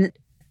in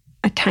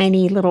a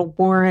tiny little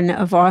warren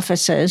of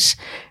offices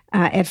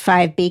at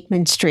 5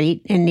 Beekman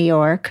Street in New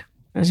York.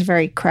 It was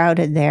very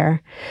crowded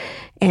there.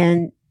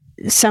 And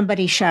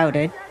somebody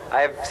shouted,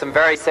 I have some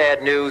very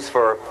sad news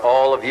for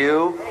all of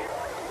you,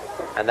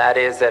 and that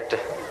is that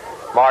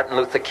Martin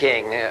Luther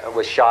King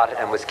was shot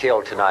and was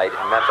killed tonight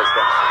in Memphis.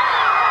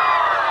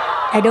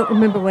 I don't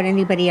remember what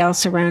anybody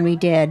else around me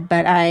did,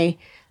 but I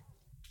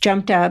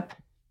jumped up,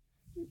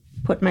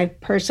 put my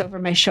purse over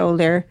my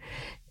shoulder,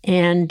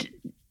 and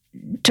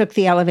took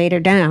the elevator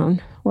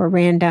down, or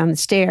ran down the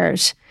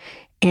stairs.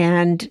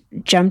 and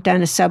jumped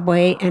on a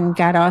subway and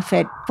got off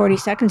at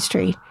 42nd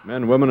Street.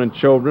 Men, women, and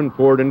children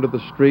poured into the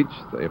streets.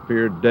 They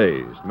appeared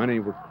dazed. Many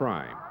were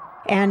crying.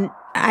 And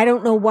I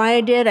don't know why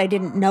I did. I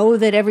didn't know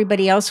that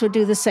everybody else would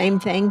do the same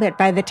thing, but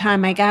by the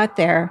time I got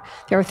there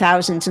were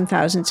thousands and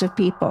thousands of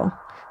people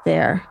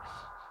there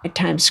at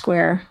Times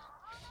Square.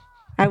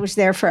 I was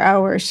there for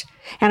hours,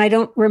 and I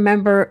don't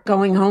remember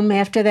going home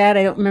after that.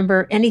 I don't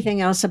remember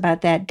anything else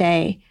about that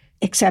day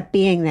except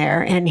being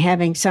there and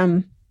having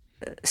some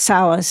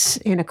solace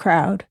in a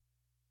crowd.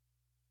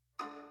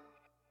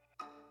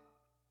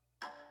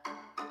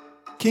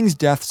 King's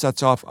death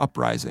sets off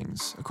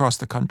uprisings across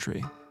the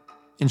country.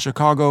 In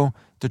Chicago,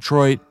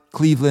 Detroit,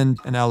 Cleveland,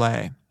 and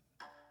LA.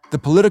 The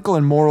political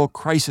and moral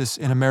crisis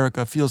in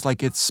America feels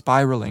like it's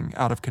spiraling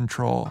out of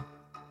control.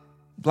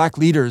 Black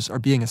leaders are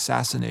being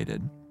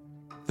assassinated.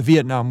 The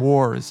Vietnam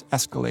War is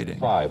escalating.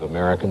 5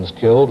 Americans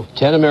killed.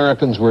 10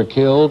 Americans were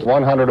killed.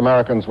 100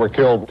 Americans were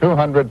killed.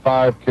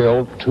 205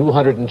 killed.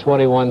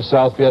 221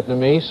 South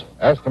Vietnamese.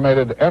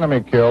 Estimated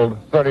enemy killed,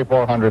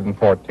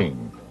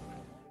 3,414.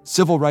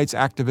 Civil rights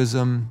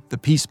activism, the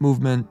peace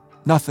movement,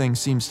 nothing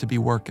seems to be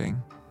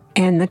working.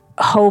 And the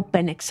hope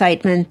and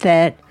excitement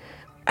that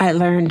I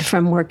learned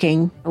from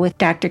working with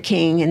Dr.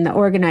 King and the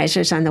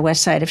organizers on the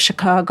west side of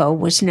Chicago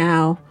was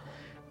now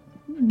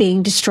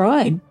being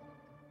destroyed.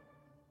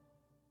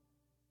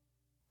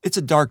 It's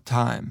a dark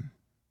time,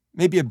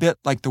 maybe a bit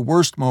like the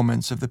worst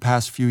moments of the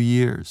past few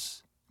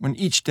years, when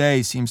each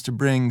day seems to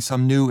bring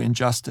some new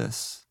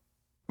injustice,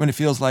 when it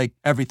feels like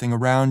everything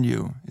around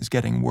you is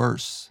getting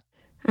worse.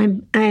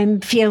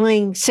 I'm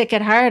feeling sick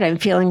at heart. I'm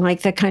feeling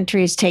like the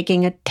country is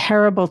taking a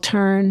terrible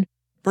turn.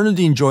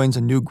 Bernadine joins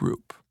a new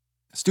group,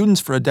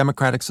 Students for a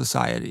Democratic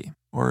Society,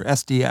 or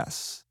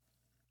SDS.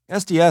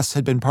 SDS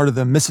had been part of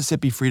the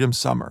Mississippi Freedom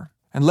Summer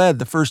and led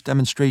the first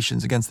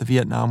demonstrations against the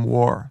Vietnam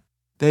War.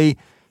 They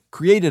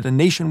created a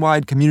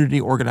nationwide community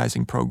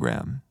organizing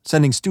program,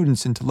 sending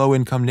students into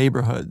low-income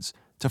neighborhoods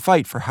to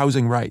fight for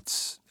housing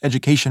rights,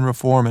 education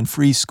reform, and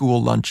free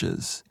school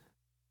lunches.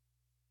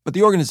 But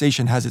the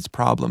organization has its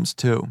problems,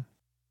 too.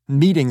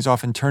 Meetings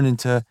often turn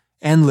into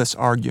endless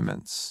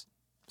arguments.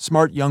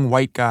 Smart young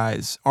white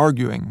guys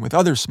arguing with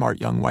other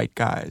smart young white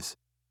guys.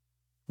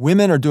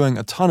 Women are doing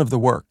a ton of the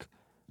work,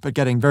 but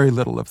getting very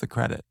little of the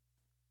credit.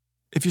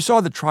 If you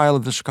saw the Trial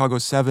of the Chicago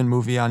 7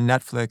 movie on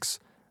Netflix,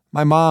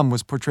 my mom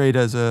was portrayed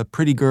as a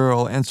pretty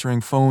girl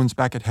answering phones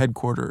back at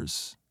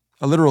headquarters,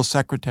 a literal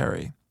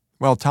secretary,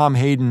 while Tom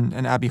Hayden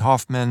and Abby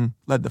Hoffman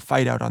led the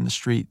fight out on the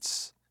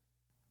streets.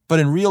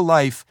 But in real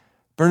life,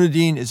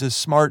 Bernadine is as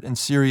smart and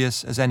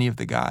serious as any of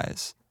the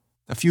guys,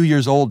 a few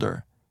years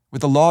older,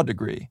 with a law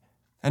degree,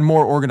 and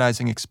more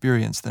organizing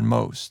experience than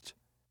most.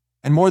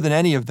 And more than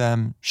any of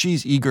them,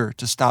 she's eager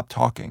to stop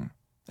talking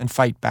and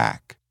fight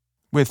back,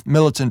 with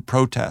militant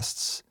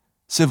protests,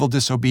 civil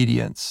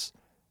disobedience,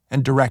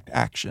 and direct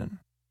action.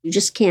 You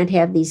just can't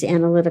have these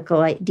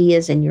analytical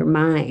ideas in your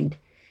mind.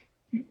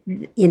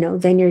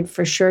 Then you're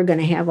for sure going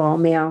to have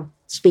all-male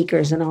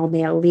speakers and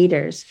all-male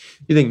leaders.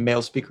 You think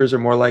male speakers are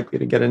more likely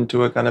to get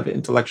into a kind of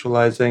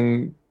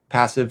intellectualizing,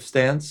 passive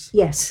stance?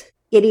 Yes.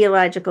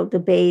 Ideological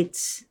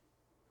debates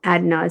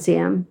ad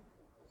nauseum.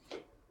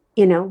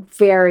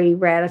 Very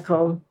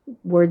radical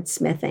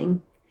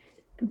wordsmithing,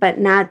 but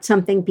not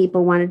something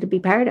people wanted to be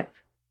part of.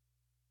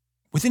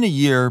 Within a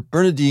year,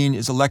 Bernadine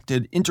is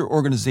elected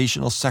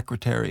interorganizational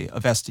secretary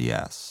of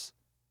SDS,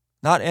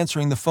 not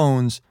answering the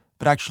phones,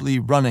 but actually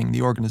running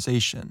the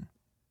organization,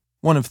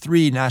 one of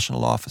 3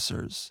 national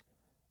officers,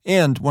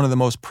 and one of the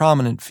most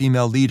prominent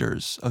female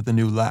leaders of the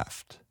New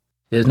Left.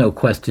 There's no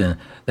question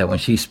that when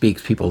she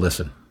speaks, people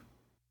listen.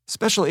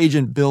 Special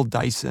Agent Bill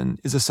Dyson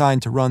is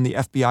assigned to run the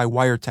FBI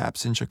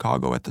wiretaps in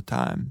Chicago at the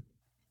time.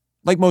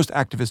 Like most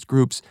activist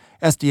groups,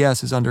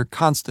 SDS is under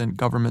constant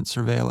government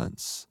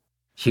surveillance.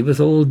 She was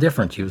a little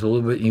different. She was a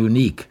little bit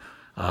unique.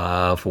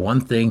 For one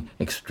thing,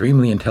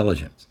 extremely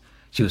intelligent.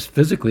 She was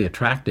physically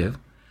attractive.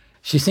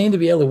 She seemed to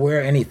be able to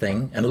wear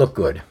anything and look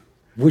good.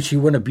 Would she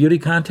win a beauty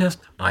contest?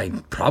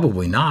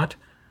 Probably not.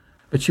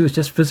 But she was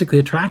just physically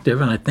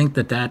attractive, and I think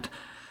that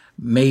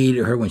made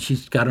her, when she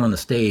got on the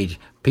stage,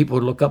 people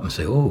would look up and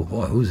say, oh,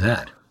 boy, who's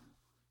that?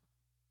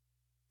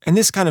 And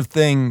this kind of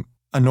thing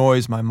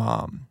annoys my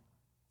mom,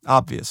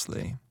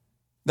 obviously.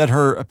 That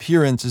her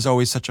appearance is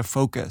always such a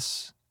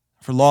focus.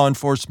 For law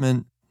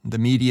enforcement, the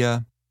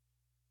media,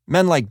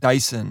 men like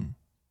Dyson,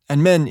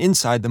 and men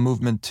inside the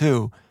movement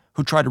too,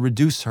 who try to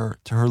reduce her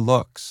to her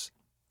looks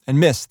and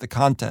miss the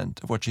content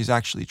of what she's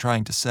actually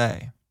trying to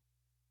say.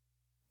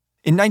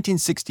 In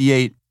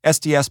 1968,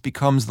 SDS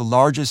becomes the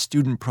largest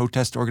student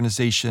protest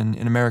organization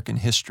in American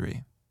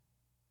history.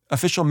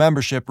 Official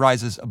membership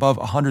rises above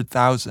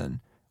 100,000,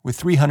 with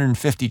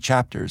 350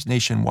 chapters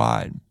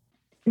nationwide.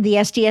 The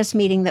SDS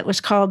meeting that was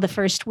called the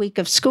first week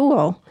of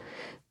school,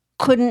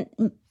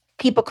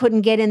 people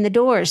couldn't get in the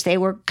doors. They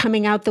were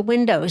coming out the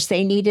windows.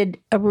 They needed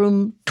a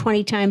room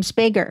 20 times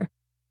bigger.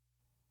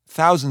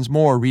 Thousands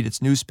more read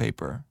its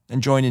newspaper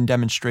and join in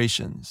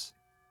demonstrations.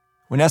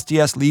 When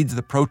SDS leads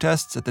the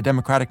protests at the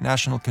Democratic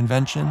National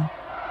Convention,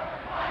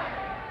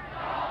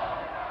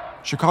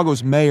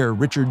 Chicago's mayor,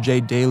 Richard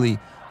J. Daley,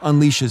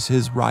 unleashes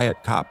his riot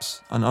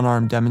cops on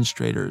unarmed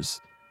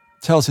demonstrators,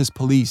 tells his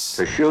police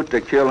to shoot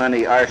to kill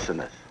any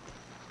arsonist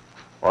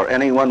or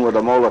anyone with a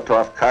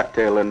Molotov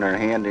cocktail in their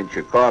hand in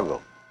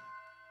Chicago.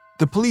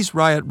 The police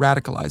riot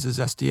radicalizes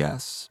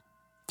SDS,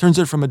 turns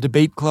it from a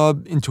debate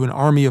club into an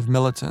army of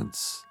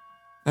militants.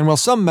 And while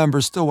some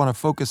members still want to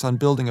focus on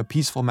building a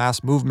peaceful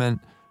mass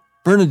movement,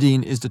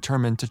 Bernardine is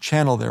determined to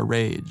channel their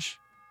rage,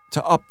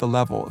 to up the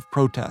level of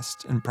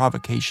protest and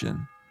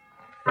provocation.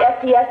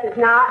 SDS is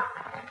not,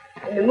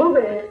 and the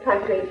movement in this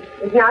country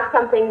is not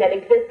something that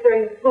exists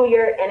during the school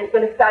year and is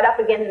going to start up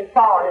again in the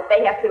fall, and that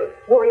they have to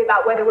worry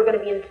about whether we're going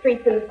to be in the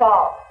streets in the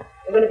fall.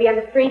 We're going to be on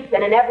the streets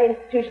and in every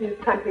institution in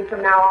this country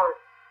from now on.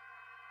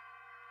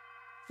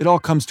 It all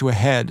comes to a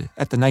head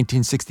at the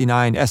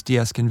 1969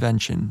 SDS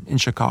convention in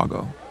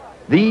Chicago.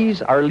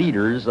 These are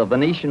leaders of the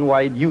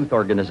nationwide youth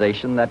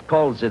organization that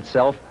calls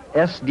itself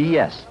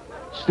SDS,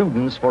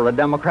 Students for a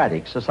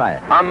Democratic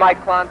Society. I'm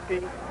Mike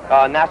Klonsky,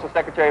 National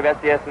Secretary of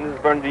SDS, and this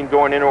is Bernardine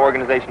Dorn,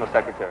 Interorganizational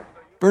Secretary.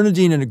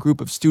 Bernardine and a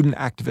group of student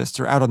activists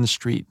are out on the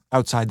street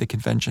outside the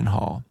convention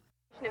hall.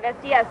 Of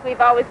SDS,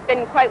 we've always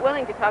been quite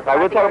willing to talk about.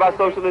 We'll talk about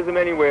socialism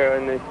anywhere,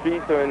 in the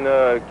streets or in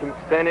the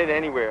Senate,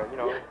 anywhere, you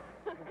know.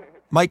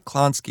 Mike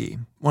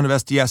Klonsky, one of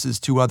SDS's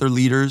two other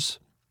leaders,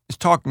 is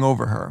talking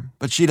over her,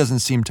 but she doesn't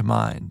seem to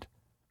mind.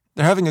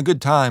 They're having a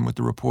good time with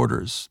the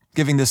reporters,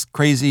 giving this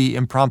crazy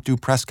impromptu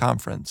press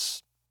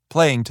conference,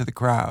 playing to the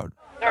crowd.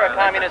 They're a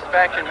communist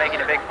faction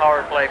making a big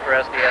power play for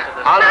SDS at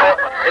this point.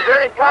 Is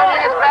there any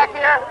communists back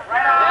here?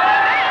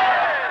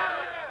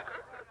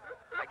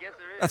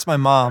 That's my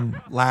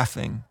mom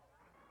laughing.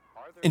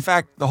 In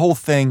fact, the whole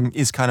thing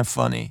is kind of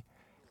funny.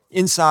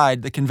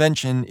 Inside, the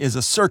convention is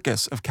a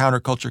circus of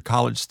counterculture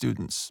college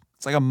students.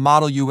 It's like a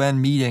Model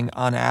UN meeting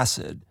on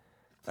acid.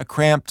 A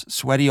cramped,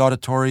 sweaty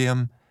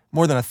auditorium,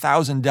 more than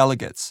 1,000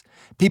 delegates.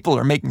 People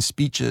are making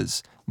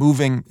speeches,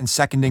 moving and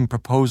seconding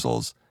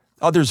proposals.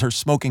 Others are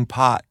smoking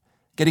pot,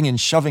 getting in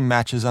shoving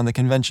matches on the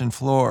convention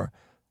floor.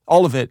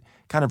 All of it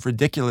kind of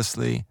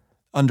ridiculously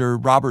under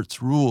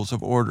Robert's Rules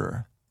of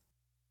Order.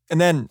 And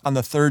then, on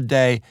the third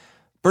day,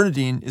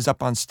 Bernardine is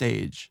up on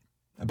stage,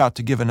 about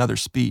to give another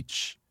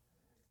speech,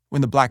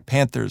 when the Black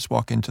Panthers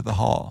walk into the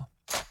hall.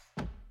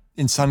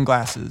 In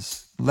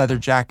sunglasses, leather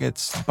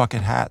jackets,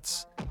 bucket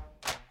hats.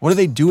 What are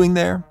they doing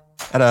there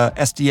at a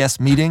SDS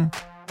meeting?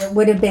 It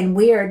would have been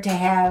weird to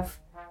have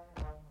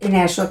a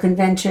national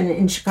convention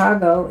in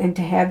Chicago and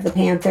to have the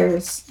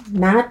Panthers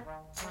not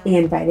be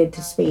invited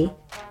to speak.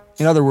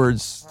 In other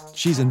words,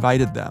 she's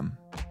invited them.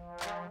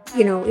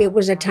 You know, it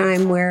was a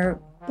time where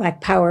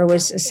Black Power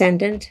was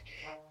ascendant,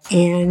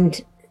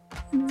 and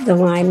the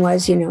line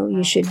was, you know,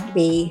 you should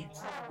be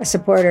a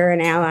supporter,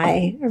 an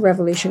ally, a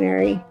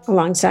revolutionary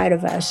alongside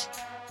of us.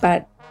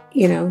 But,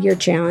 you know, your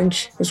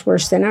challenge was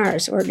worse than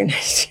ours,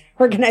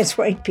 organized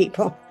white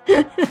people.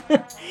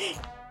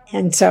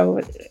 And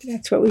so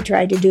that's what we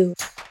tried to do.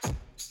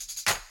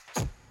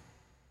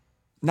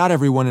 Not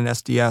everyone in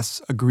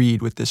SDS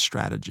agreed with this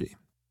strategy.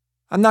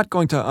 I'm not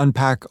going to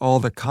unpack all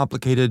the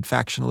complicated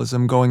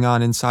factionalism going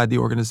on inside the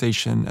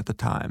organization at the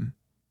time.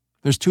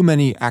 There's too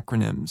many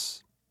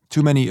acronyms,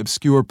 too many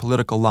obscure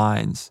political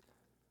lines.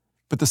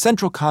 But the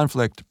central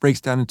conflict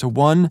breaks down into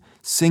one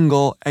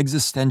single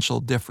existential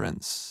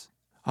difference.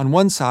 On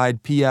one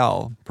side,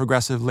 PL,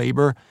 Progressive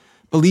Labor,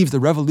 believe the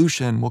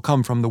revolution will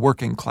come from the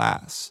working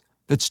class,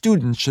 that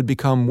students should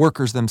become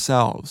workers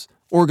themselves,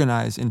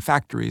 organize in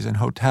factories and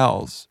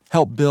hotels,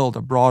 help build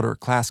a broader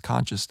class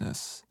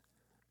consciousness.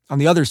 On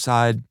the other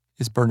side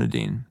is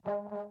Bernardine.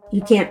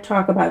 You can't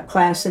talk about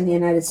class in the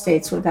United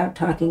States without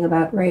talking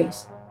about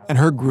race. And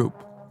her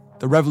group,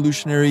 the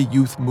Revolutionary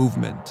Youth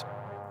Movement,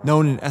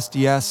 known in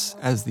SDS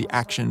as the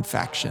Action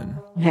Faction.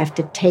 You have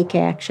to take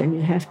action.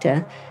 You have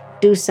to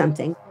do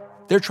something.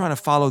 They're trying to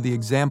follow the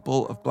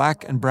example of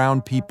Black and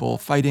brown people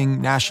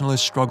fighting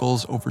nationalist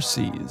struggles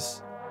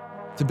overseas,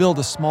 to build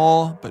a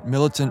small but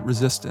militant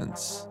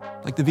resistance,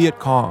 like the Viet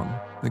Cong,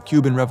 the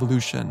Cuban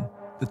Revolution,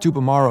 the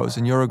Tupamaros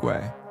in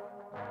Uruguay,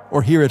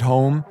 or here at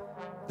home,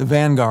 the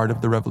vanguard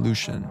of the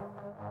revolution,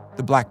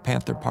 the Black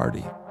Panther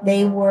Party.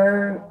 They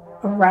were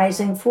a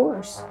rising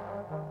force,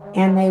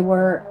 and they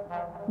were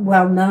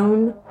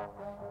well-known,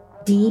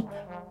 deep,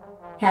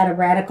 had a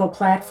radical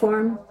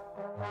platform.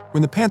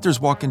 When the Panthers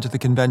walk into the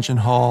convention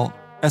hall,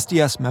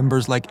 SDS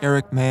members like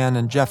Eric Mann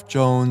and Jeff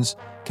Jones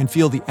can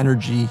feel the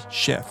energy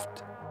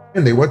shift.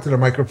 And they went to the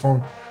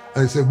microphone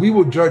and they said, "We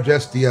will judge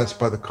SDS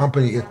by the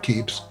company it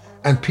keeps,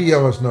 and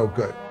PL is no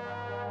good."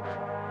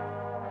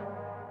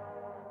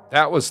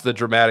 That was the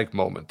dramatic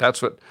moment.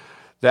 That's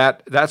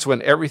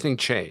when everything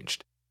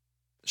changed.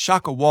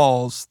 Shaka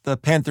Walls, the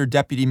Panther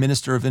Deputy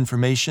Minister of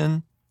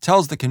Information,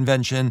 tells the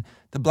convention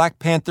the Black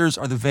Panthers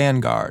are the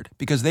vanguard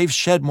because they've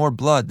shed more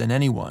blood than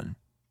anyone.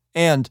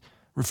 And,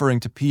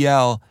 referring to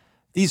PL,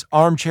 these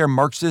armchair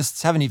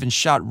Marxists haven't even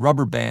shot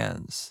rubber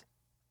bands.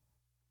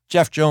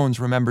 Jeff Jones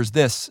remembers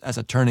this as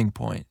a turning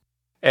point.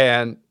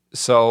 And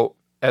so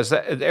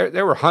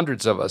there were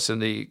hundreds of us in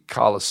the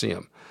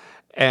Coliseum.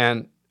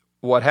 And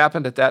what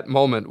happened at that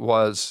moment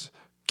was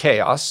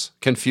chaos,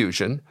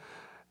 confusion.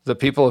 The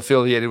people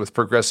affiliated with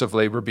Progressive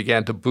Labor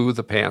began to boo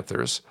the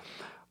Panthers.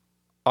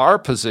 Our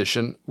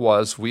position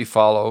was we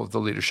follow the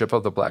leadership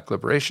of the Black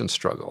liberation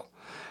struggle.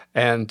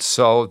 And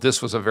so this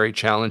was a very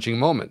challenging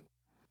moment.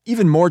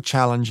 Even more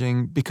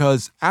challenging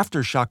because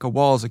after Shaka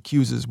Walls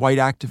accuses white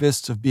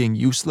activists of being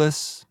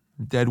useless,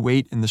 dead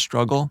weight in the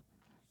struggle,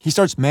 he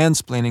starts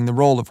mansplaining the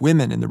role of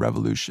women in the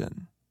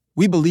revolution.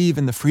 We believe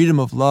in the freedom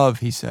of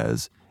love, he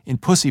says, in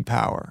pussy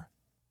power.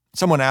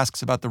 Someone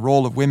asks about the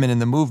role of women in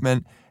the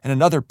movement, and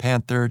another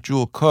Panther,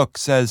 Jewel Cook,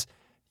 says,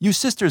 "You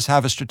sisters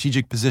have a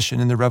strategic position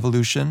in the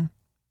revolution.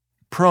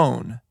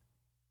 Prone."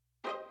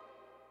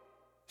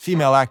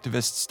 Female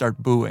activists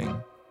start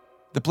booing.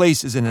 The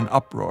place is in an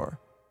uproar.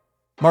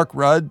 Mark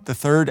Rudd, the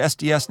third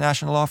SDS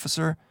national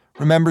officer,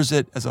 remembers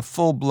it as a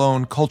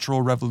full-blown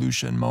cultural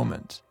revolution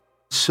moment.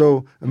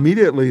 So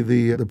immediately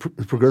the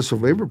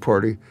Progressive Labor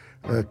Party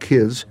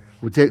kids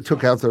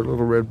took out their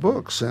little red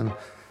books and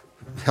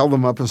held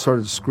them up and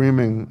started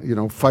screaming,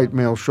 fight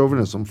male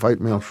chauvinism, fight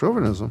male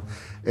chauvinism.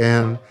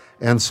 And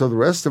so the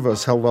rest of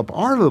us held up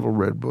our little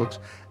red books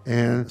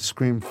and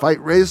screamed, fight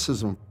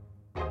racism.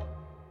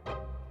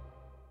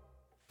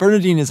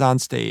 Bernardine is on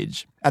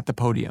stage at the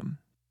podium.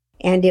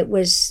 And it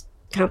was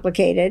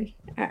complicated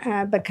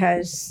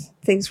because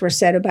things were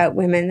said about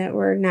women that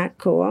were not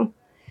cool.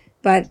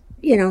 But,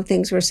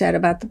 things were said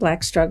about the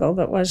Black struggle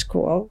that was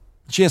cool.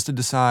 She has to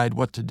decide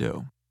what to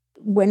do.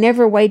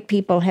 Whenever white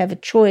people have a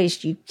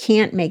choice, you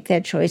can't make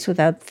that choice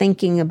without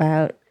thinking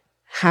about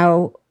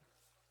how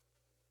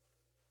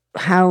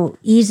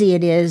easy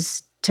it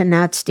is to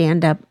not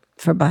stand up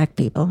for Black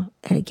people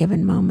at a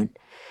given moment.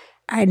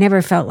 I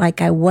never felt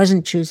like I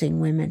wasn't choosing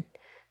women,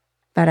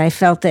 but I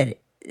felt that,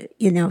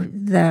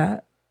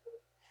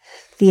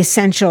 the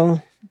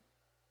essential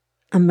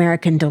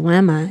American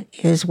dilemma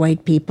is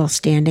white people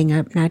standing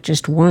up not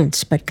just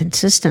once, but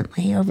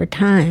consistently over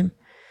time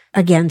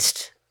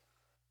against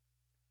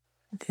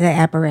the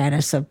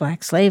apparatus of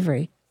Black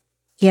slavery.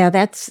 Yeah,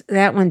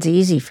 that one's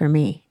easy for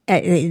me,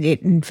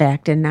 in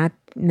fact, and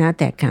not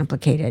that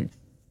complicated.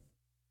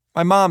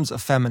 My mom's a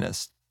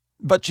feminist,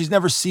 but she's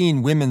never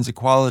seen women's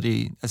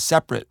equality as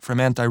separate from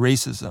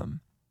anti-racism.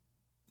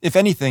 If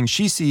anything,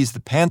 she sees the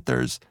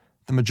Panthers,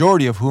 the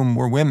majority of whom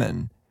were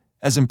women,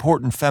 as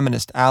important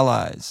feminist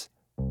allies.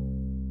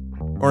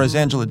 Or as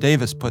Angela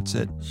Davis puts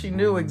it, she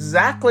knew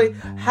exactly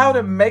how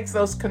to make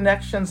those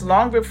connections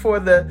long before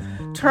the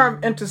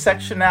term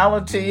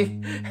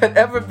intersectionality had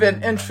ever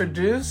been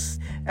introduced,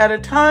 at a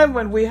time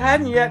when we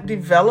hadn't yet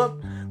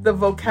developed the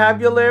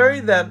vocabulary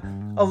that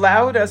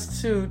allowed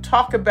us to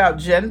talk about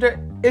gender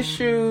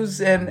issues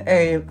in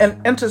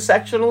an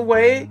intersectional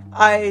way.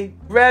 I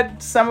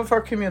read some of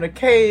her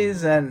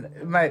communiques and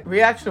my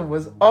reaction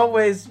was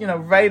always,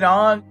 right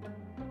on.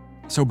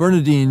 So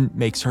Bernardine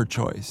makes her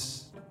choice.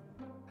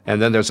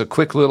 And then there's a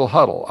quick little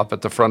huddle up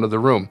at the front of the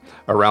room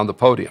around the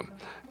podium.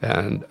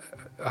 And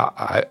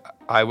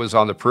I was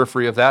on the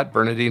periphery of that.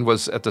 Bernardine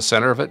was at the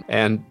center of it.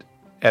 And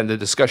the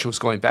discussion was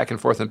going back and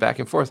forth and back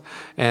and forth.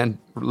 And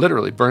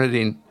literally,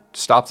 Bernardine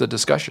stopped the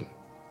discussion.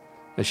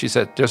 And she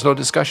said, "There's no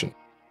discussion."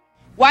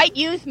 White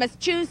youth must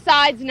choose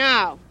sides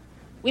now.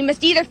 We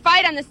must either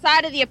fight on the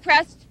side of the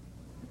oppressed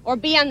or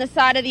be on the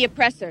side of the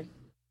oppressor.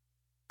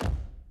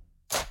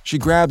 She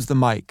grabs the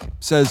mic,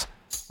 says,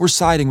 "We're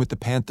siding with the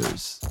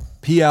Panthers.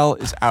 PL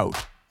is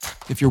out.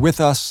 If you're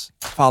with us,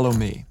 follow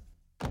me."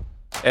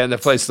 And the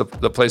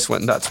place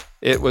went nuts.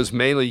 It was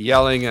mainly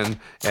yelling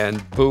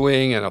and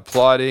booing and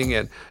applauding.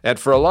 And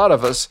for a lot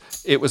of us,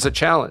 it was a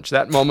challenge.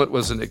 That moment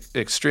was an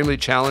extremely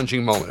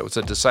challenging moment. It was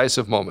a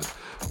decisive moment.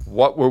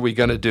 What were we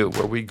going to do?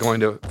 Were we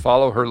going to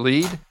follow her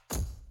lead?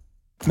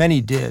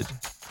 Many did.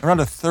 Around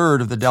a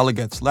third of the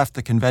delegates left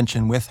the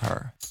convention with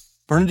her.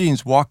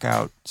 Bernardine's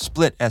walkout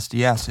split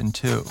SDS in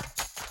two.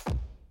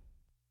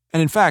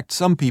 And in fact,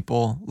 some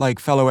people, like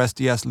fellow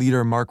SDS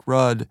leader Mark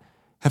Rudd,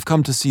 have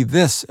come to see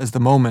this as the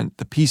moment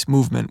the peace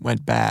movement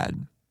went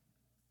bad.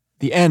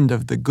 The end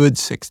of the good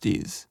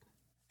 60s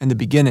and the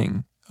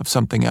beginning of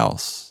something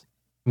else.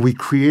 We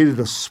created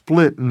a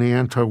split in the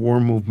anti-war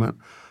movement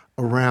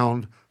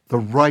around the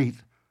right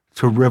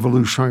to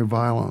revolutionary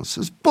violence.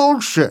 It's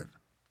bullshit.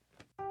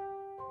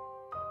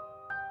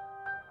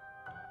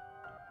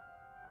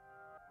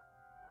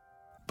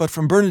 But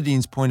from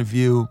Bernardine's point of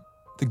view,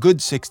 the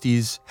good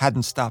 60s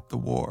hadn't stopped the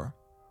war,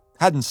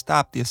 hadn't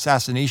stopped the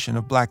assassination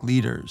of Black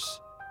leaders.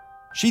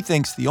 She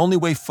thinks the only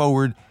way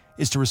forward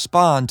is to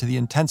respond to the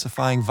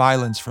intensifying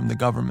violence from the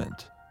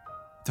government,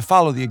 to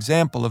follow the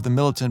example of the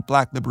militant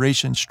Black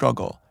liberation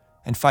struggle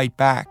and fight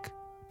back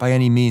by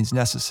any means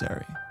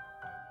necessary.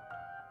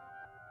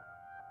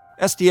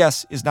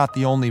 SDS is not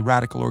the only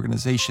radical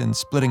organization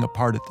splitting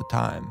apart at the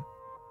time.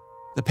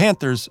 The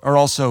Panthers are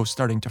also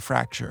starting to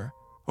fracture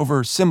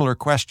over similar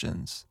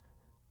questions,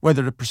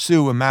 whether to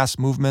pursue a mass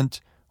movement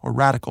or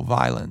radical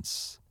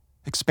violence,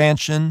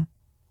 expansion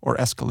or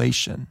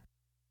escalation.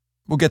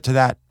 We'll get to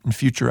that in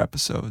future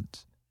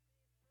episodes.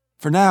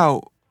 For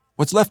now,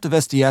 what's left of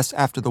SDS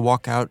after the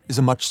walkout is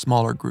a much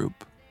smaller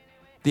group,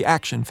 the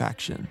Action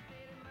Faction.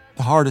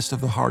 the hardest of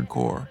the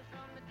hardcore.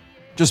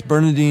 Just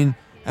Bernadine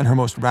and her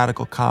most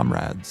radical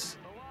comrades.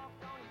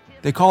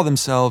 They call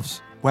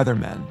themselves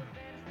weathermen,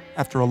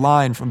 after a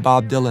line from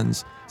Bob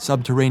Dylan's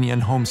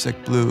Subterranean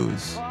Homesick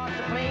Blues.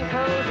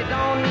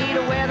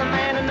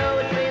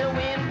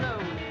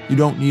 You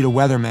don't need a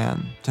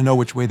weatherman to know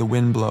which way the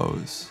wind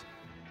blows.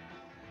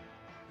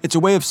 It's a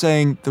way of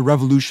saying the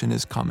revolution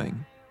is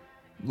coming,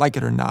 like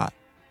it or not.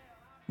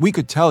 We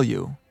could tell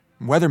you,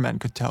 weathermen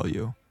could tell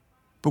you,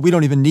 but we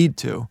don't even need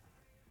to,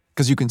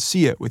 because you can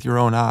see it with your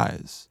own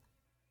eyes.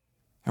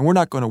 And we're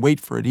not going to wait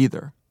for it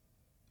either.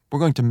 We're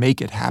going to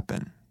make it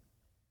happen.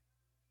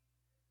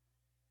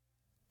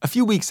 A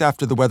few weeks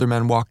after the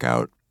weathermen walk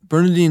out,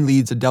 Bernadine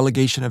leads a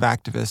delegation of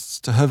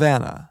activists to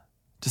Havana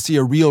to see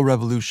a real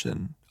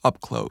revolution up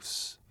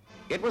close.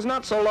 It was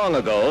not so long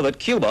ago that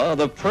Cuba,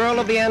 the pearl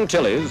of the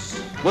Antilles,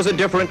 was a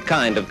different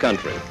kind of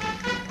country.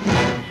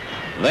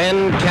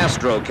 Then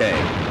Castro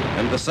came,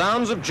 and the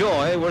sounds of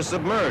joy were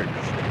submerged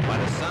by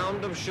the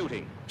sound of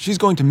shooting. She's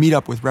going to meet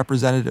up with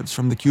representatives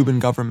from the Cuban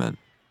government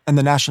and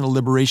the National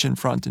Liberation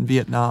Front in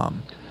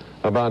Vietnam.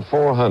 About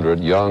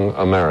 400 young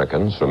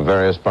Americans from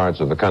various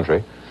parts of the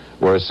country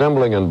were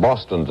assembling in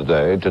Boston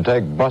today to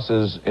take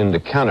buses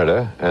into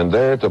Canada and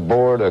there to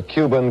board a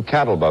Cuban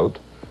cattle boat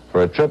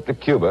for a trip to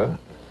Cuba.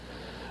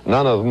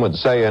 None of them would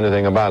say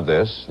anything about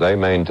this. They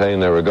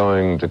maintained they were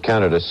going to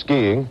Canada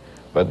skiing,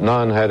 but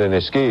none had any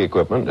ski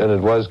equipment, and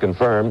it was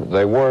confirmed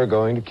they were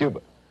going to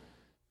Cuba.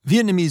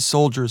 Vietnamese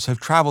soldiers have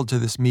traveled to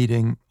this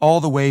meeting all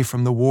the way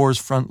from the war's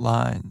front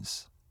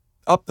lines,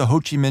 up the Ho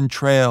Chi Minh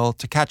Trail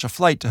to catch a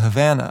flight to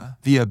Havana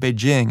via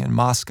Beijing and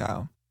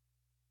Moscow,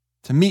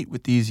 to meet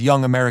with these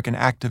young American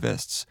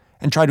activists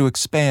and try to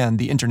expand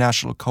the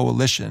international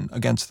coalition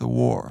against the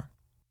war.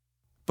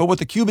 But what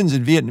the Cubans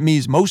and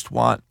Vietnamese most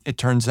want, it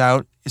turns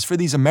out, is for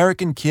these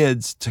American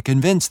kids to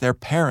convince their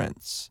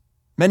parents,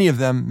 many of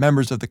them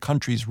members of the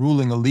country's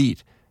ruling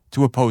elite,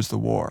 to oppose the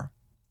war,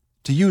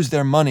 to use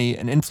their money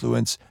and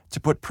influence to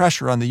put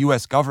pressure on the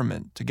U.S.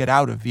 government to get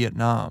out of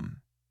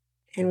Vietnam.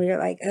 And we were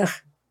like,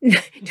 ugh,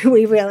 do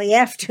we really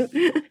have to?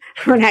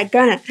 We're not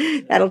gonna.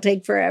 That'll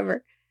take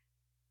forever.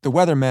 The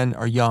weathermen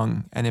are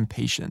young and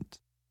impatient.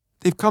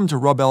 They've come to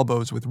rub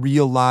elbows with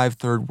real live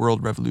Third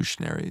World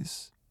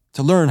revolutionaries,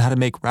 to learn how to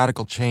make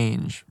radical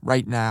change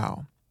right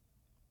now.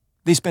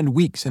 They spend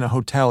weeks in a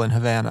hotel in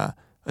Havana,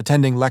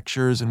 attending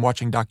lectures and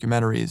watching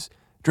documentaries,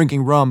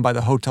 drinking rum by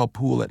the hotel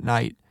pool at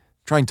night,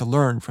 trying to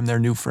learn from their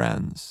new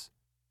friends.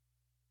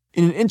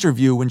 In an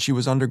interview when she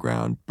was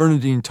underground,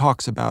 Bernadine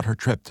talks about her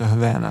trip to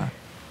Havana.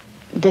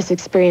 This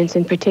experience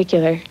in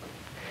particular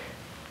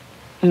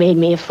made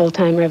me a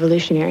full-time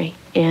revolutionary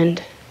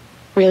and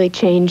really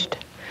changed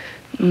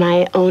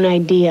my own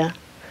idea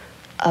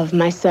of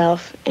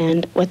myself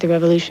and what the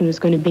revolution was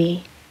going to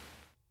be.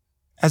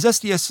 As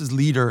SDS's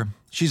leader,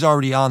 she's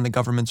already on the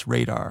government's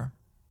radar.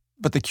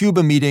 But the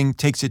Cuba meeting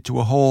takes it to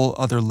a whole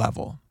other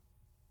level.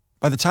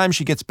 By the time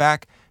she gets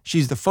back,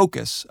 she's the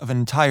focus of an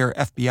entire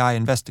FBI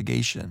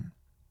investigation.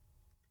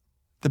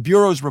 The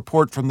Bureau's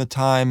report from the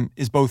time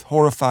is both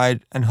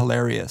horrified and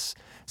hilarious,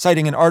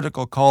 citing an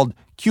article called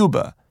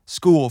Cuba,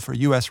 School for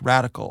U.S.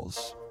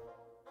 Radicals.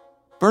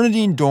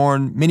 Bernadine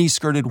Dohrn,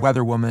 mini-skirted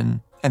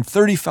weatherwoman, and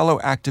 30 fellow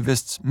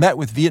activists met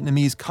with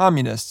Vietnamese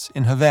communists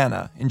in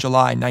Havana in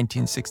July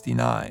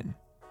 1969.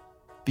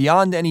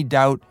 Beyond any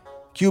doubt,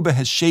 Cuba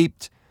has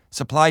shaped,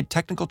 supplied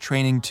technical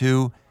training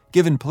to,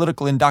 given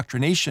political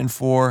indoctrination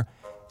for,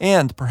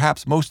 and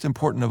perhaps most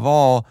important of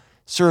all,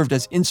 served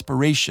as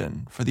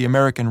inspiration for the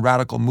American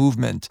radical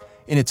movement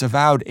in its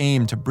avowed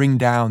aim to bring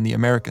down the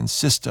American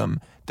system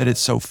that it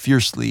so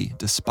fiercely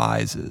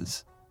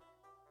despises.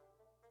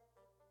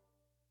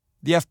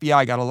 The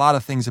FBI got a lot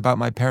of things about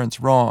my parents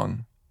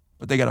wrong,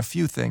 but they got a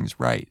few things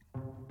right.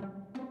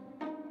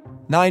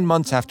 9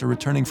 months after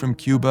returning from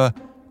Cuba,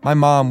 my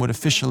mom would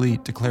officially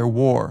declare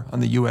war on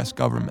the U.S.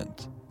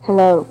 government.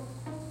 Hello,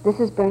 this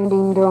is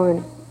Bernadine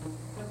Dohrn.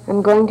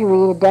 I'm going to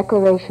read a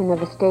declaration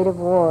of a state of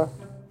war.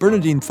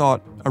 Bernadine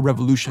thought a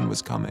revolution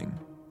was coming.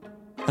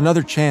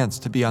 Another chance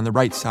to be on the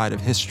right side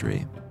of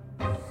history.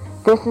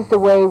 This is the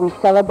way we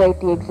celebrate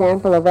the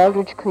example of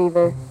Eldridge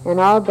Cleaver and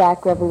all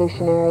black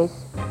revolutionaries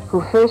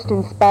who first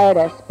inspired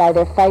us by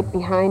their fight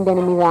behind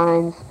enemy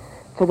lines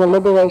for the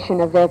liberation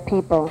of their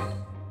people.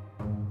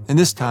 And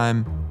this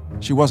time,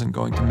 she wasn't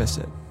going to miss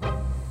it.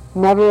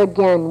 Never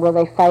again will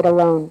they fight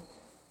alone.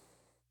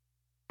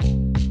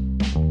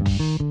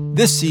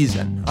 This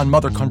season on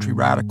Mother Country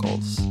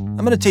Radicals, I'm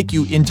going to take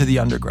you into the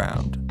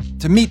underground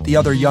to meet the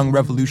other young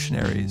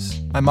revolutionaries,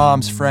 my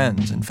mom's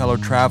friends and fellow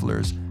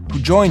travelers who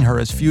join her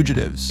as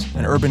fugitives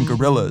and urban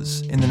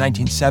guerrillas in the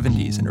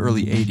 1970s and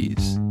early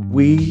 80s.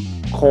 We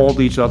called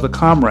each other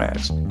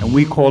comrades, and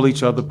we call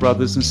each other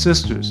brothers and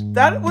sisters.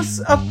 That was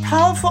a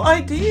powerful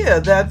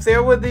idea, that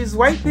there were these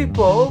white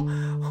people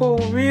who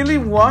really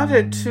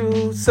wanted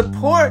to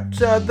support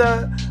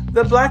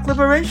the Black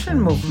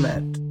liberation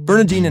movement.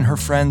 Bernadine and her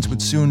friends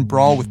would soon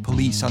brawl with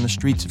police on the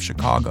streets of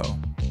Chicago.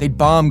 They'd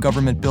bomb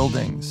government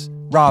buildings,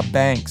 rob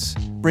banks,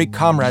 break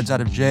comrades out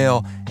of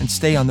jail, and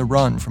stay on the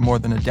run for more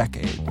than a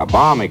decade. A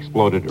bomb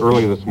exploded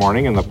early this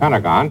morning in the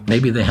Pentagon.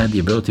 Maybe they had the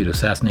ability to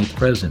assassinate the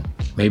president.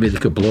 Maybe they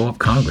could blow up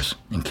Congress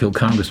and kill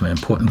congressmen,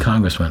 important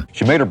congressmen.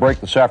 She made her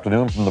break this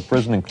afternoon from the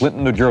prison in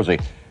Clinton, New Jersey,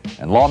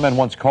 and lawmen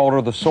once called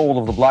her the soul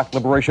of the Black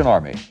Liberation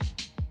Army.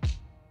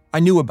 I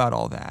knew about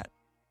all that.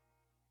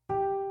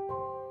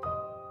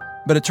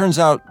 But it turns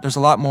out there's a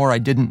lot more I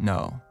didn't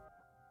know.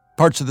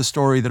 Parts of the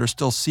story that are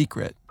still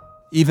secret,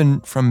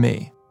 even from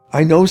me.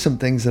 I know some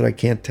things that I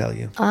can't tell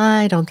you.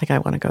 I don't think I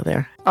want to go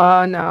there.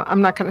 No,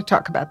 I'm not going to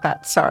talk about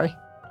that. Sorry.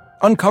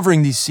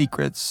 Uncovering these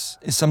secrets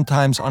is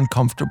sometimes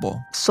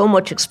uncomfortable. So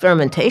much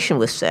experimentation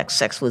with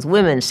sex with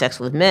women, sex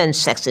with men,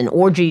 sex in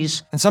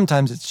orgies. And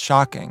sometimes it's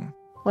shocking.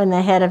 When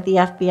the head of the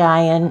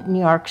FBI in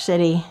New York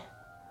City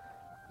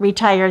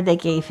retired, they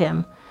gave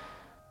him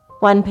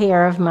one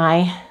pair of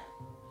my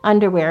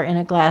underwear in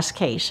a glass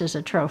case as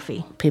a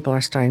trophy. People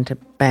are starting to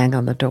bang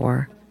on the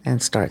door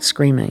and start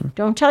screaming.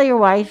 Don't tell your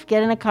wife,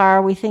 get in a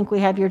car, we think we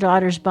have your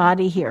daughter's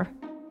body here.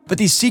 But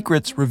these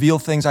secrets reveal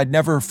things I'd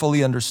never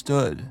fully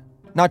understood,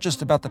 not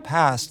just about the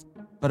past,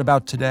 but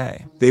about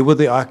today. They were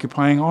the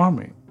occupying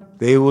army.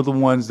 They were the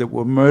ones that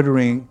were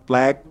murdering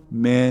black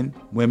men,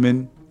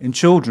 women, and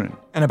children.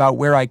 And about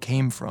where I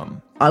came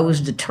from. I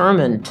was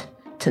determined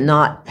to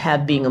not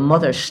have being a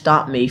mother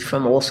stop me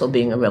from also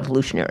being a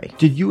revolutionary.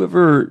 Did you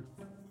ever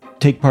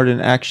take part in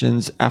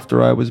actions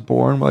after I was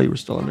born while you were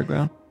still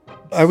underground?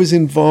 I was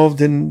involved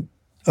in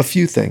a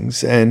few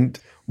things, and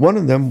one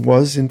of them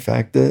was, in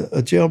fact, a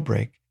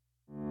jailbreak.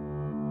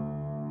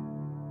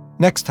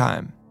 Next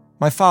time,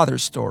 my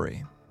father's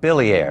story.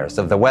 Billy Ayers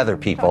of the Weather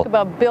People. Talk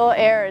about Bill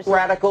Ayers.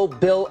 Radical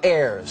Bill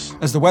Ayers.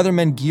 As the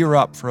Weathermen gear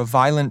up for a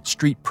violent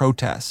street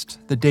protest,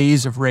 the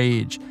days of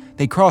rage,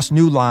 they cross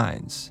new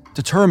lines,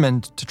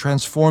 determined to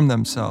transform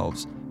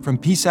themselves from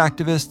peace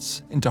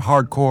activists into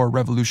hardcore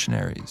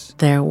revolutionaries.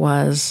 There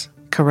was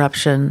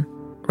corruption,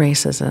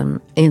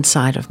 racism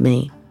inside of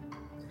me,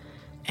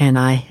 and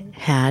I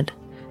had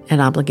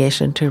an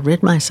obligation to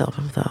rid myself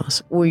of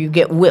those. Where you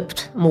get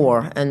whipped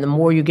more, and the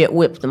more you get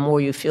whipped, the more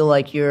you feel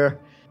like you're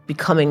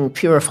becoming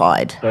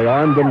purified. They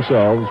armed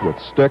themselves with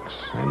sticks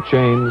and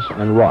chains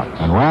and rocks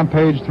and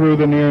rampaged through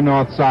the near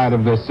north side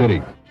of this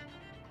city.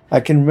 I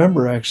can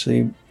remember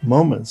actually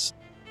moments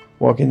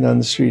walking down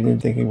the street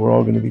and thinking we're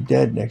all going to be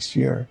dead next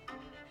year,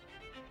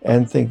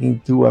 and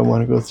thinking, do I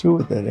want to go through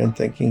with it? And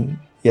thinking,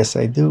 yes,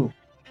 I do.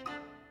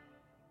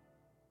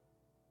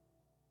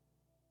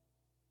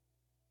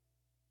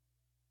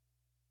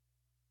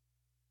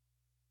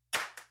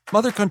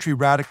 Mother Country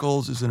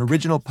Radicals is an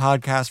original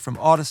podcast from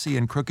Odyssey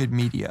and Crooked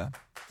Media.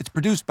 It's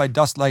produced by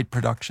Dustlight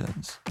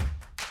Productions.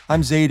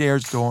 I'm Zaid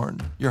Ayers-Dorn,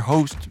 your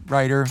host,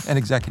 writer, and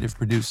executive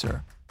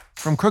producer.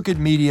 From Crooked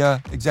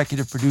Media,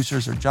 executive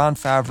producers are Jon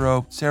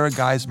Favreau, Sarah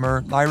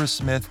Geismer, Lyra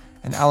Smith,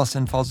 and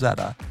Allison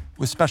Falzetta,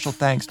 with special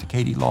thanks to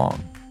Katie Long.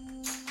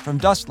 From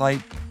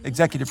Dustlight,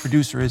 executive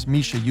producer is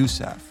Misha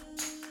Youssef.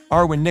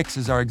 Arwen Nix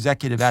is our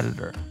executive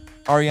editor.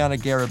 Ariana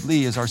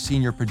Garib-Lee is our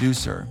senior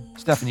producer.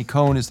 Stephanie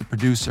Cohn is the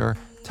producer.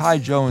 Ty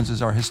Jones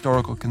is our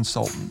historical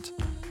consultant.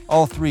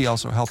 All three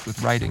also helped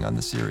with writing on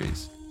the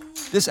series.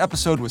 This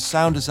episode was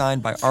sound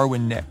designed by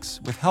Arwen Nix,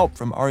 with help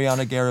from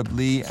Ariana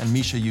Garib-Lee and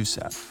Misha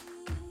Youssef.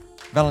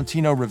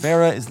 Valentino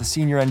Rivera is the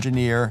senior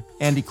engineer.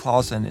 Andy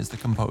Clausen is the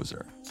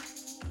composer.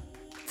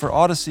 For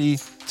Odyssey,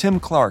 Tim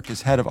Clark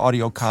is head of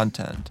audio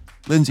content.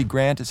 Lindsey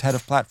Grant is head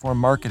of platform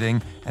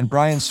marketing, and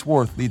Brian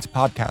Swarth leads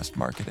podcast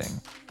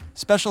marketing.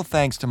 Special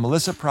thanks to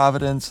Melissa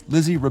Providence,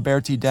 Lizzie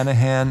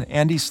Roberti-Denahan,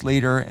 Andy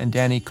Slater, and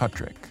Danny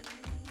Kutrick.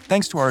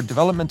 Thanks to our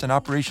development and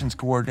operations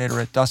coordinator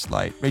at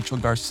Dustlight, Rachel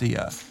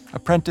Garcia,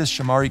 apprentice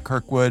Shamari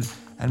Kirkwood,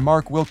 and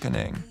Mark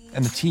Wilkening,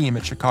 and the team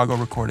at Chicago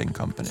Recording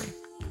Company.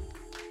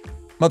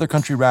 Mother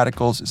Country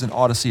Radicals is an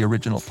Odyssey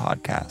original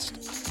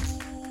podcast.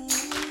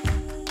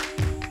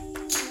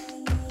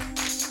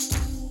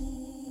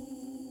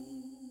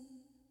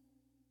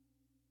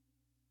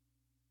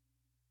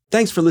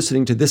 Thanks for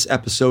listening to this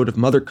episode of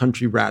Mother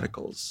Country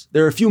Radicals.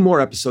 There are a few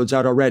more episodes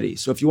out already,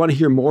 so if you want to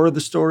hear more of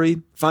the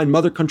story, find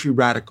Mother Country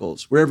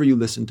Radicals wherever you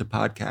listen to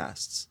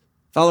podcasts.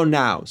 Follow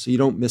now so you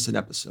don't miss an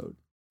episode.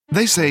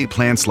 They say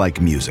plants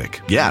like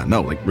music. Yeah, no,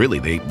 like really,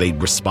 they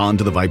respond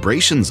to the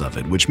vibrations of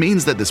it, which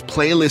means that this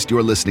playlist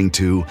you're listening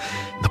to,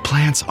 the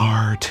plants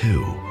are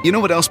too. You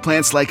know what else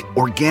plants like?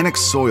 Organic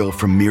soil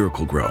from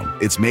Miracle-Gro.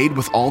 It's made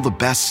with all the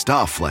best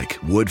stuff like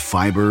wood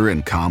fiber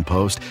and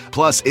compost.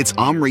 Plus, it's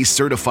OMRI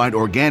certified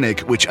organic,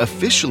 which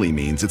officially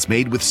means it's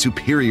made with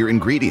superior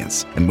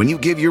ingredients. And when you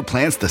give your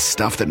plants the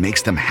stuff that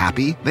makes them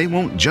happy, they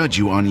won't judge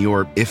you on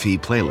your iffy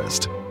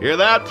playlist. Hear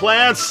that,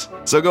 plants?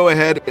 So go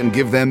ahead and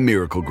give them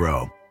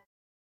Miracle-Gro.